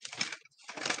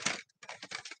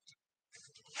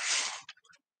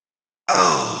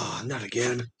 Ah, not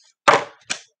again.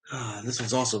 This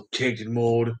one's also caked in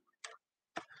mold.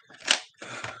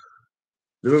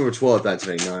 November 12th,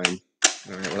 1999.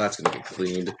 Alright, well, that's going to be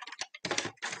cleaned.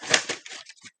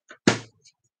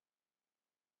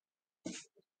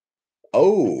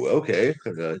 Oh, okay.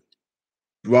 The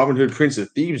Robin Hood Prince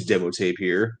of Thieves demo tape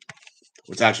here.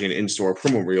 It's actually an in-store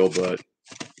promo reel, but...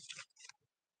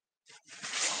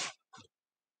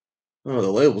 Oh,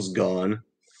 the label's gone.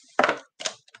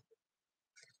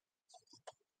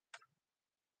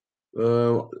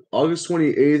 August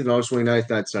 28th and August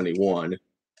 29th, 1991.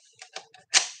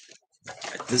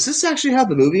 Does this actually have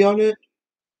the movie on it?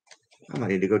 I might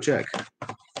need to go check.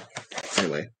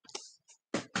 Anyway.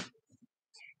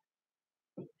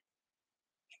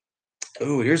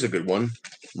 Oh, here's a good one.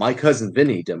 My Cousin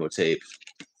Vinny demo tape.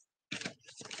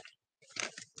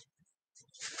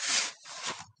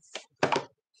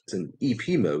 It's an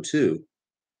EP mode, too.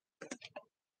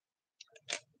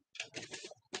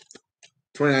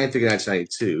 29th of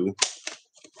 1992.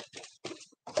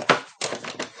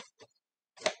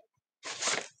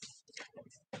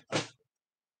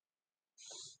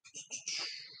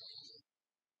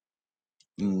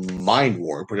 Mind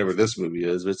Warp, whatever this movie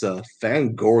is. It's a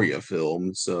Fangoria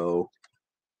film, so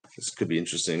This could be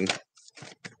interesting.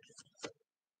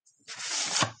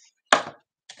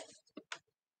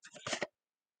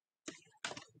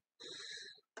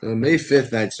 May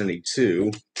 5th,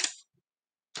 1992.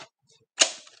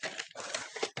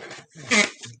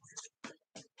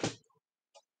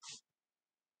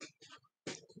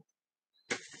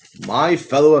 My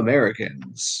fellow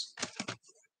Americans.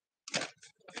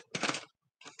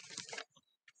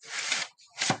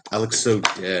 I look so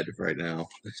dead right now.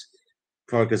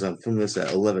 Probably because I'm filming this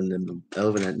at 11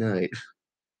 at night.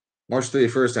 March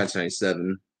 31st,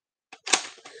 1997.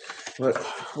 But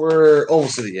we're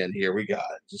almost to the end here. We got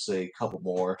just a couple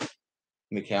more. Let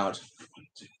me count. 1,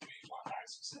 2, 3, 4, 5,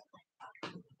 6,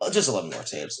 7. Oh, just 11 more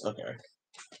tapes. Okay.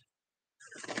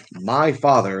 My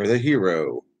Father, the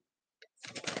Hero.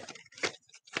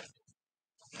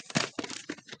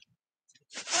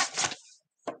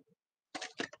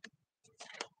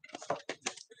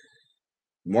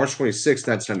 March 26th,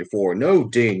 1994. No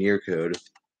day and year code.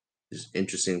 Is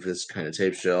interesting for this kind of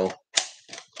tape show.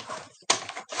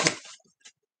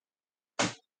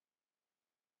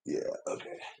 Yeah,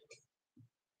 okay.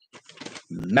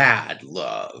 Mad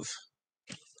Love.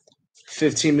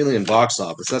 15 million box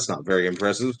office. That's not very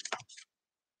impressive.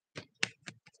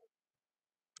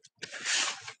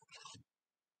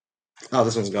 Oh,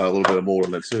 this one's got a little bit of mold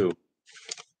in it too.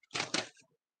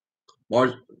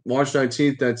 March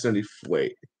 19th, 1970.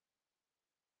 Wait,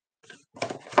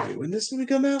 when did this movie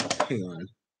come out? Hang on.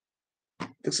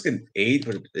 Looks like an 8,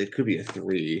 but it could be a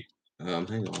 3.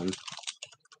 Hang on.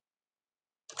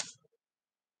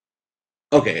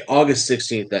 Okay, August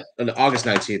 16th. August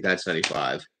 19th,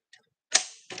 1995.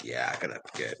 Yeah, I gotta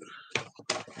get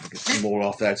some more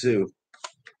off that too.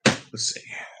 Let's see.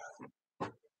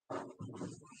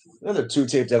 Another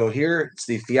 2-tape demo here. It's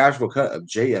the theatrical cut of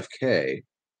JFK.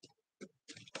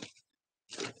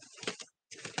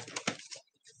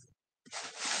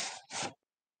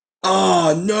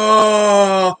 Oh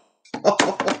no!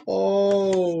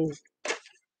 Oh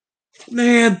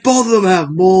man, both of them have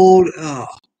mold. Oh,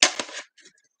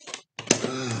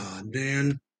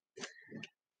 man.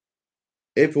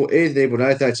 April 8th, April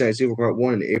 9th, 1992 for part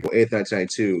 1, and April 8th,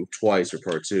 1992 twice for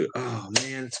part 2. Oh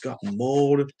man, it's got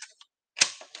mold.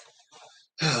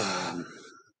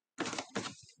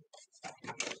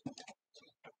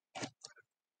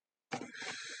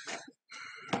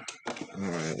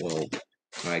 Alright, well,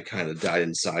 I kind of died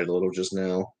inside a little just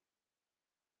now.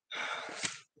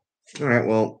 Alright,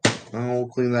 well, I'll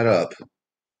clean that up.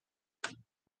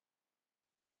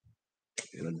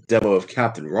 And a demo of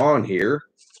Captain Ron here.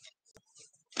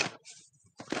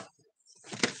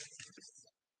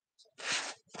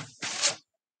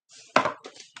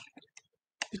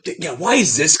 Yeah, why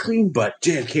is this clean, but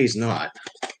JFK's not?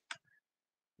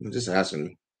 I'm just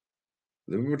asking.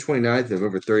 November 29th,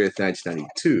 November 30th,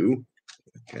 1992.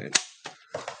 Okay.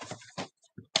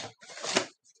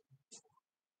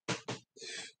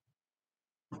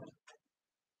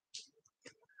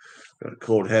 Got a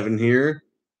Cold Heaven here.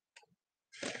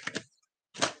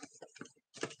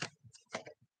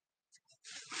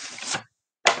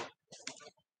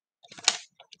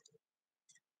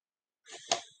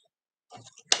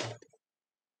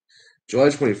 July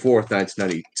 24th,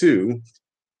 1992.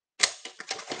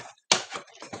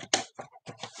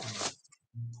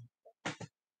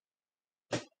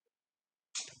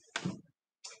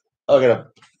 I got a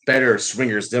better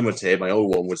Swingers demo tape. My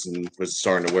old one was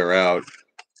starting to wear out.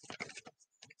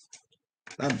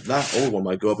 That old one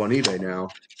might go up on eBay now.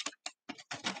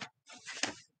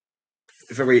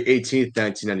 February 18th,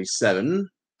 1997.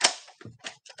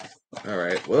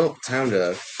 Alright, well, time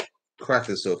to crack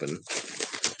this open.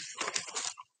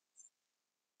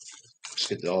 Just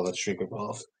get all that shrink wrap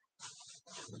off.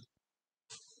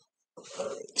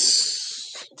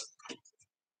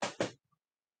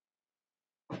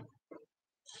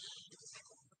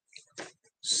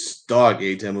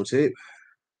 Stargate demo tape.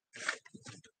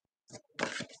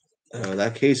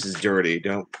 That case is dirty.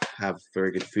 Don't have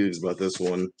very good feelings about this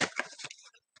one.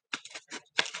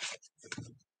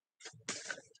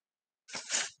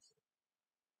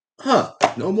 Huh,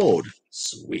 no mold.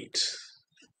 Sweet.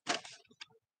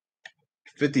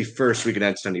 51st week in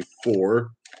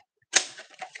 1994.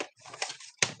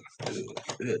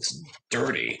 It's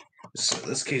dirty.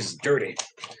 This case is dirty.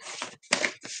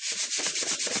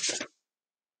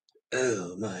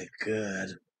 Oh my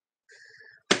god.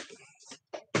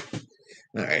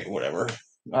 Alright, whatever.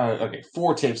 Okay,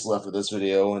 4 tapes left of this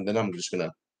video, and then I'm just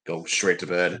gonna go straight to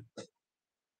bed.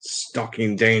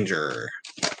 Stalking Danger.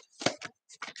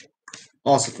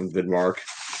 Also from Vidmark.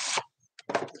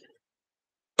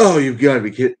 Oh, you've got to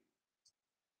be kidding.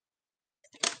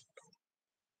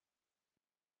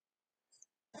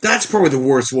 That's probably the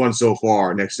worst one so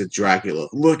far next to Dracula.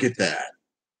 Look at that.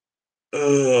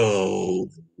 Oh,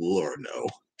 Lord, no.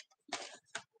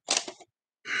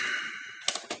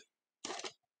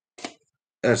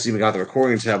 That's even got the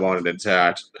recording tab on it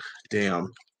intact.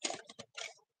 Damn.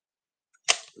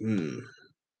 Hmm.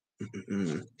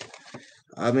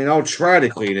 I mean, I'll try to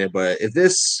clean it, but if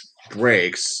this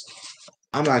breaks,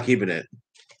 I'm not keeping it.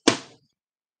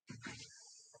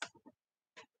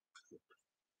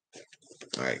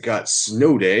 Alright, got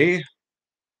Snow Day.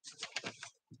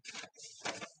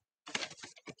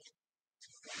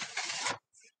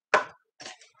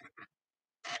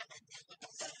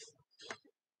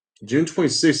 June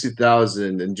 26,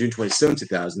 2000 and June 27,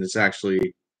 2000 is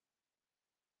actually,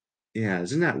 yeah,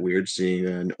 isn't that weird seeing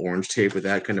an orange tape with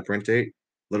that kind of print date?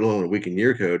 Let alone a week and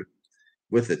year code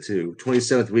with it, too.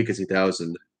 27th week of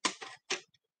 2000.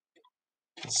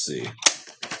 Let's see.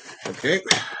 Okay.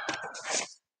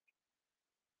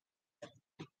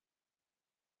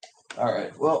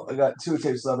 Alright, well, I got 2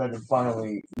 tapes left. I can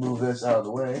finally move this out of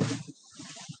the way.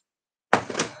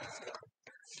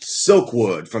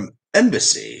 Silkwood from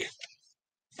Embassy.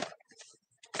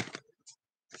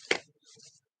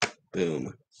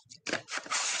 Boom.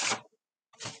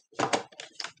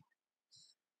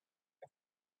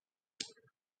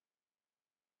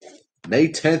 May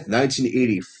 10th,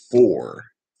 1984.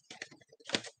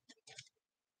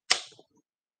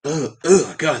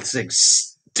 Ugh, God, this thing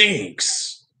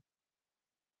stinks.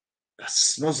 That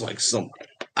smells like some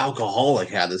alcoholic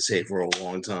had this tape for a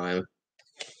long time.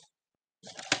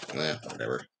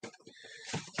 Whatever.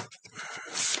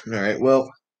 Alright,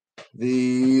 well,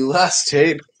 the last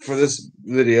tape for this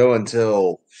video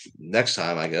until next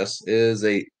time, I guess, is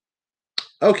a...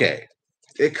 Okay,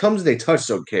 it comes in a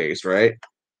touchstone case, right?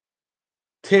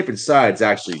 Tape inside is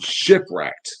actually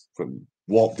Shipwrecked from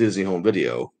Walt Disney Home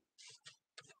Video.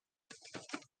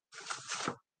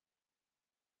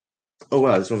 Oh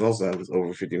wow, this one's also has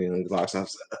over 50 million in the box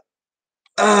office.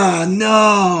 Ah,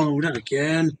 no, not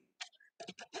again.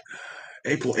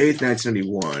 April 8th,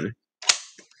 1991.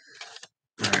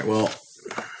 All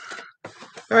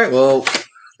right, well,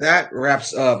 that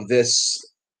wraps up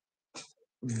this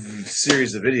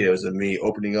series of videos of me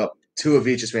opening up 2 of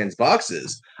VHSFan's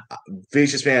boxes.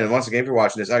 VHSFan, once again for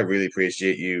watching this, I really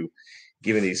appreciate you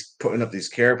putting up these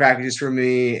care packages for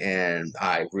me, and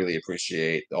I really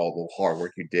appreciate all the hard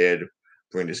work you did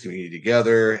bring this community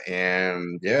together.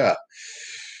 And yeah,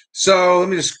 so let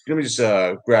me just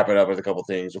wrap it up with a couple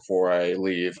things before I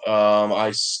leave.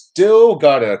 I still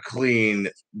gotta clean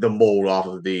the mold off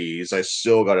of these. I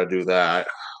still gotta do that,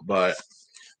 but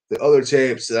the other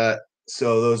tapes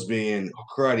so those being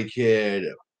Karate Kid,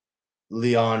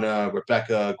 Liana,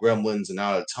 Rebecca, Gremlins, and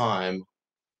Out of Time,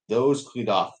 those cleaned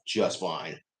off just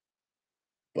fine.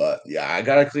 But yeah, I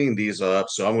gotta clean these up,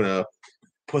 so I'm gonna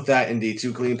put that in the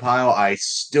to clean pile. I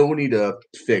still need to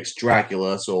fix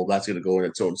Dracula, so that's gonna go in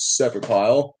its own separate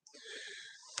pile.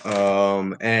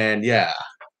 And yeah.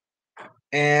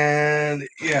 And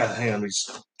yeah, hang on, let me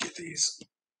just get these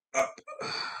up.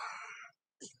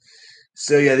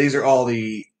 So yeah, these are all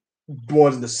the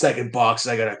ones in the second box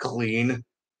I gotta clean.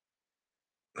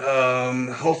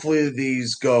 Hopefully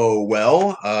these go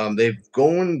well. They've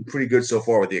gone pretty good so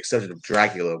far, with the exception of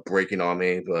Dracula breaking on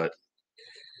me, but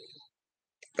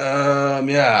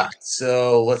yeah.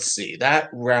 So let's see. That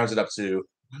rounds it up to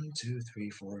 1, 2, 3,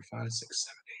 4, 5, 6,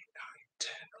 7, 8, 9,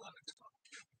 10, 11,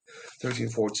 12, 13,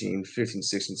 14, 15,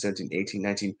 16, 17, 18,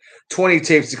 19, 20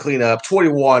 tapes to clean up.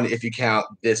 21 if you count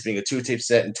this being a 2-tape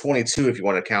set, and 22 if you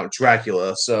want to count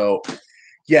Dracula. So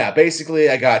yeah, basically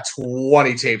I got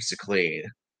 20 tapes to clean.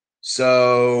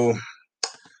 So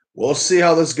we'll see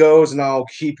how this goes, and I'll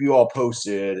keep you all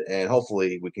posted, and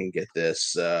hopefully we can get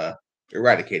this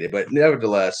eradicated. But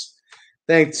nevertheless,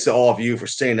 thanks to all of you for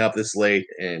staying up this late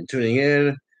and tuning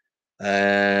in,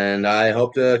 and I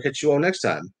hope to catch you all next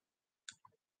time.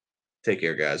 Take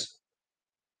care, guys.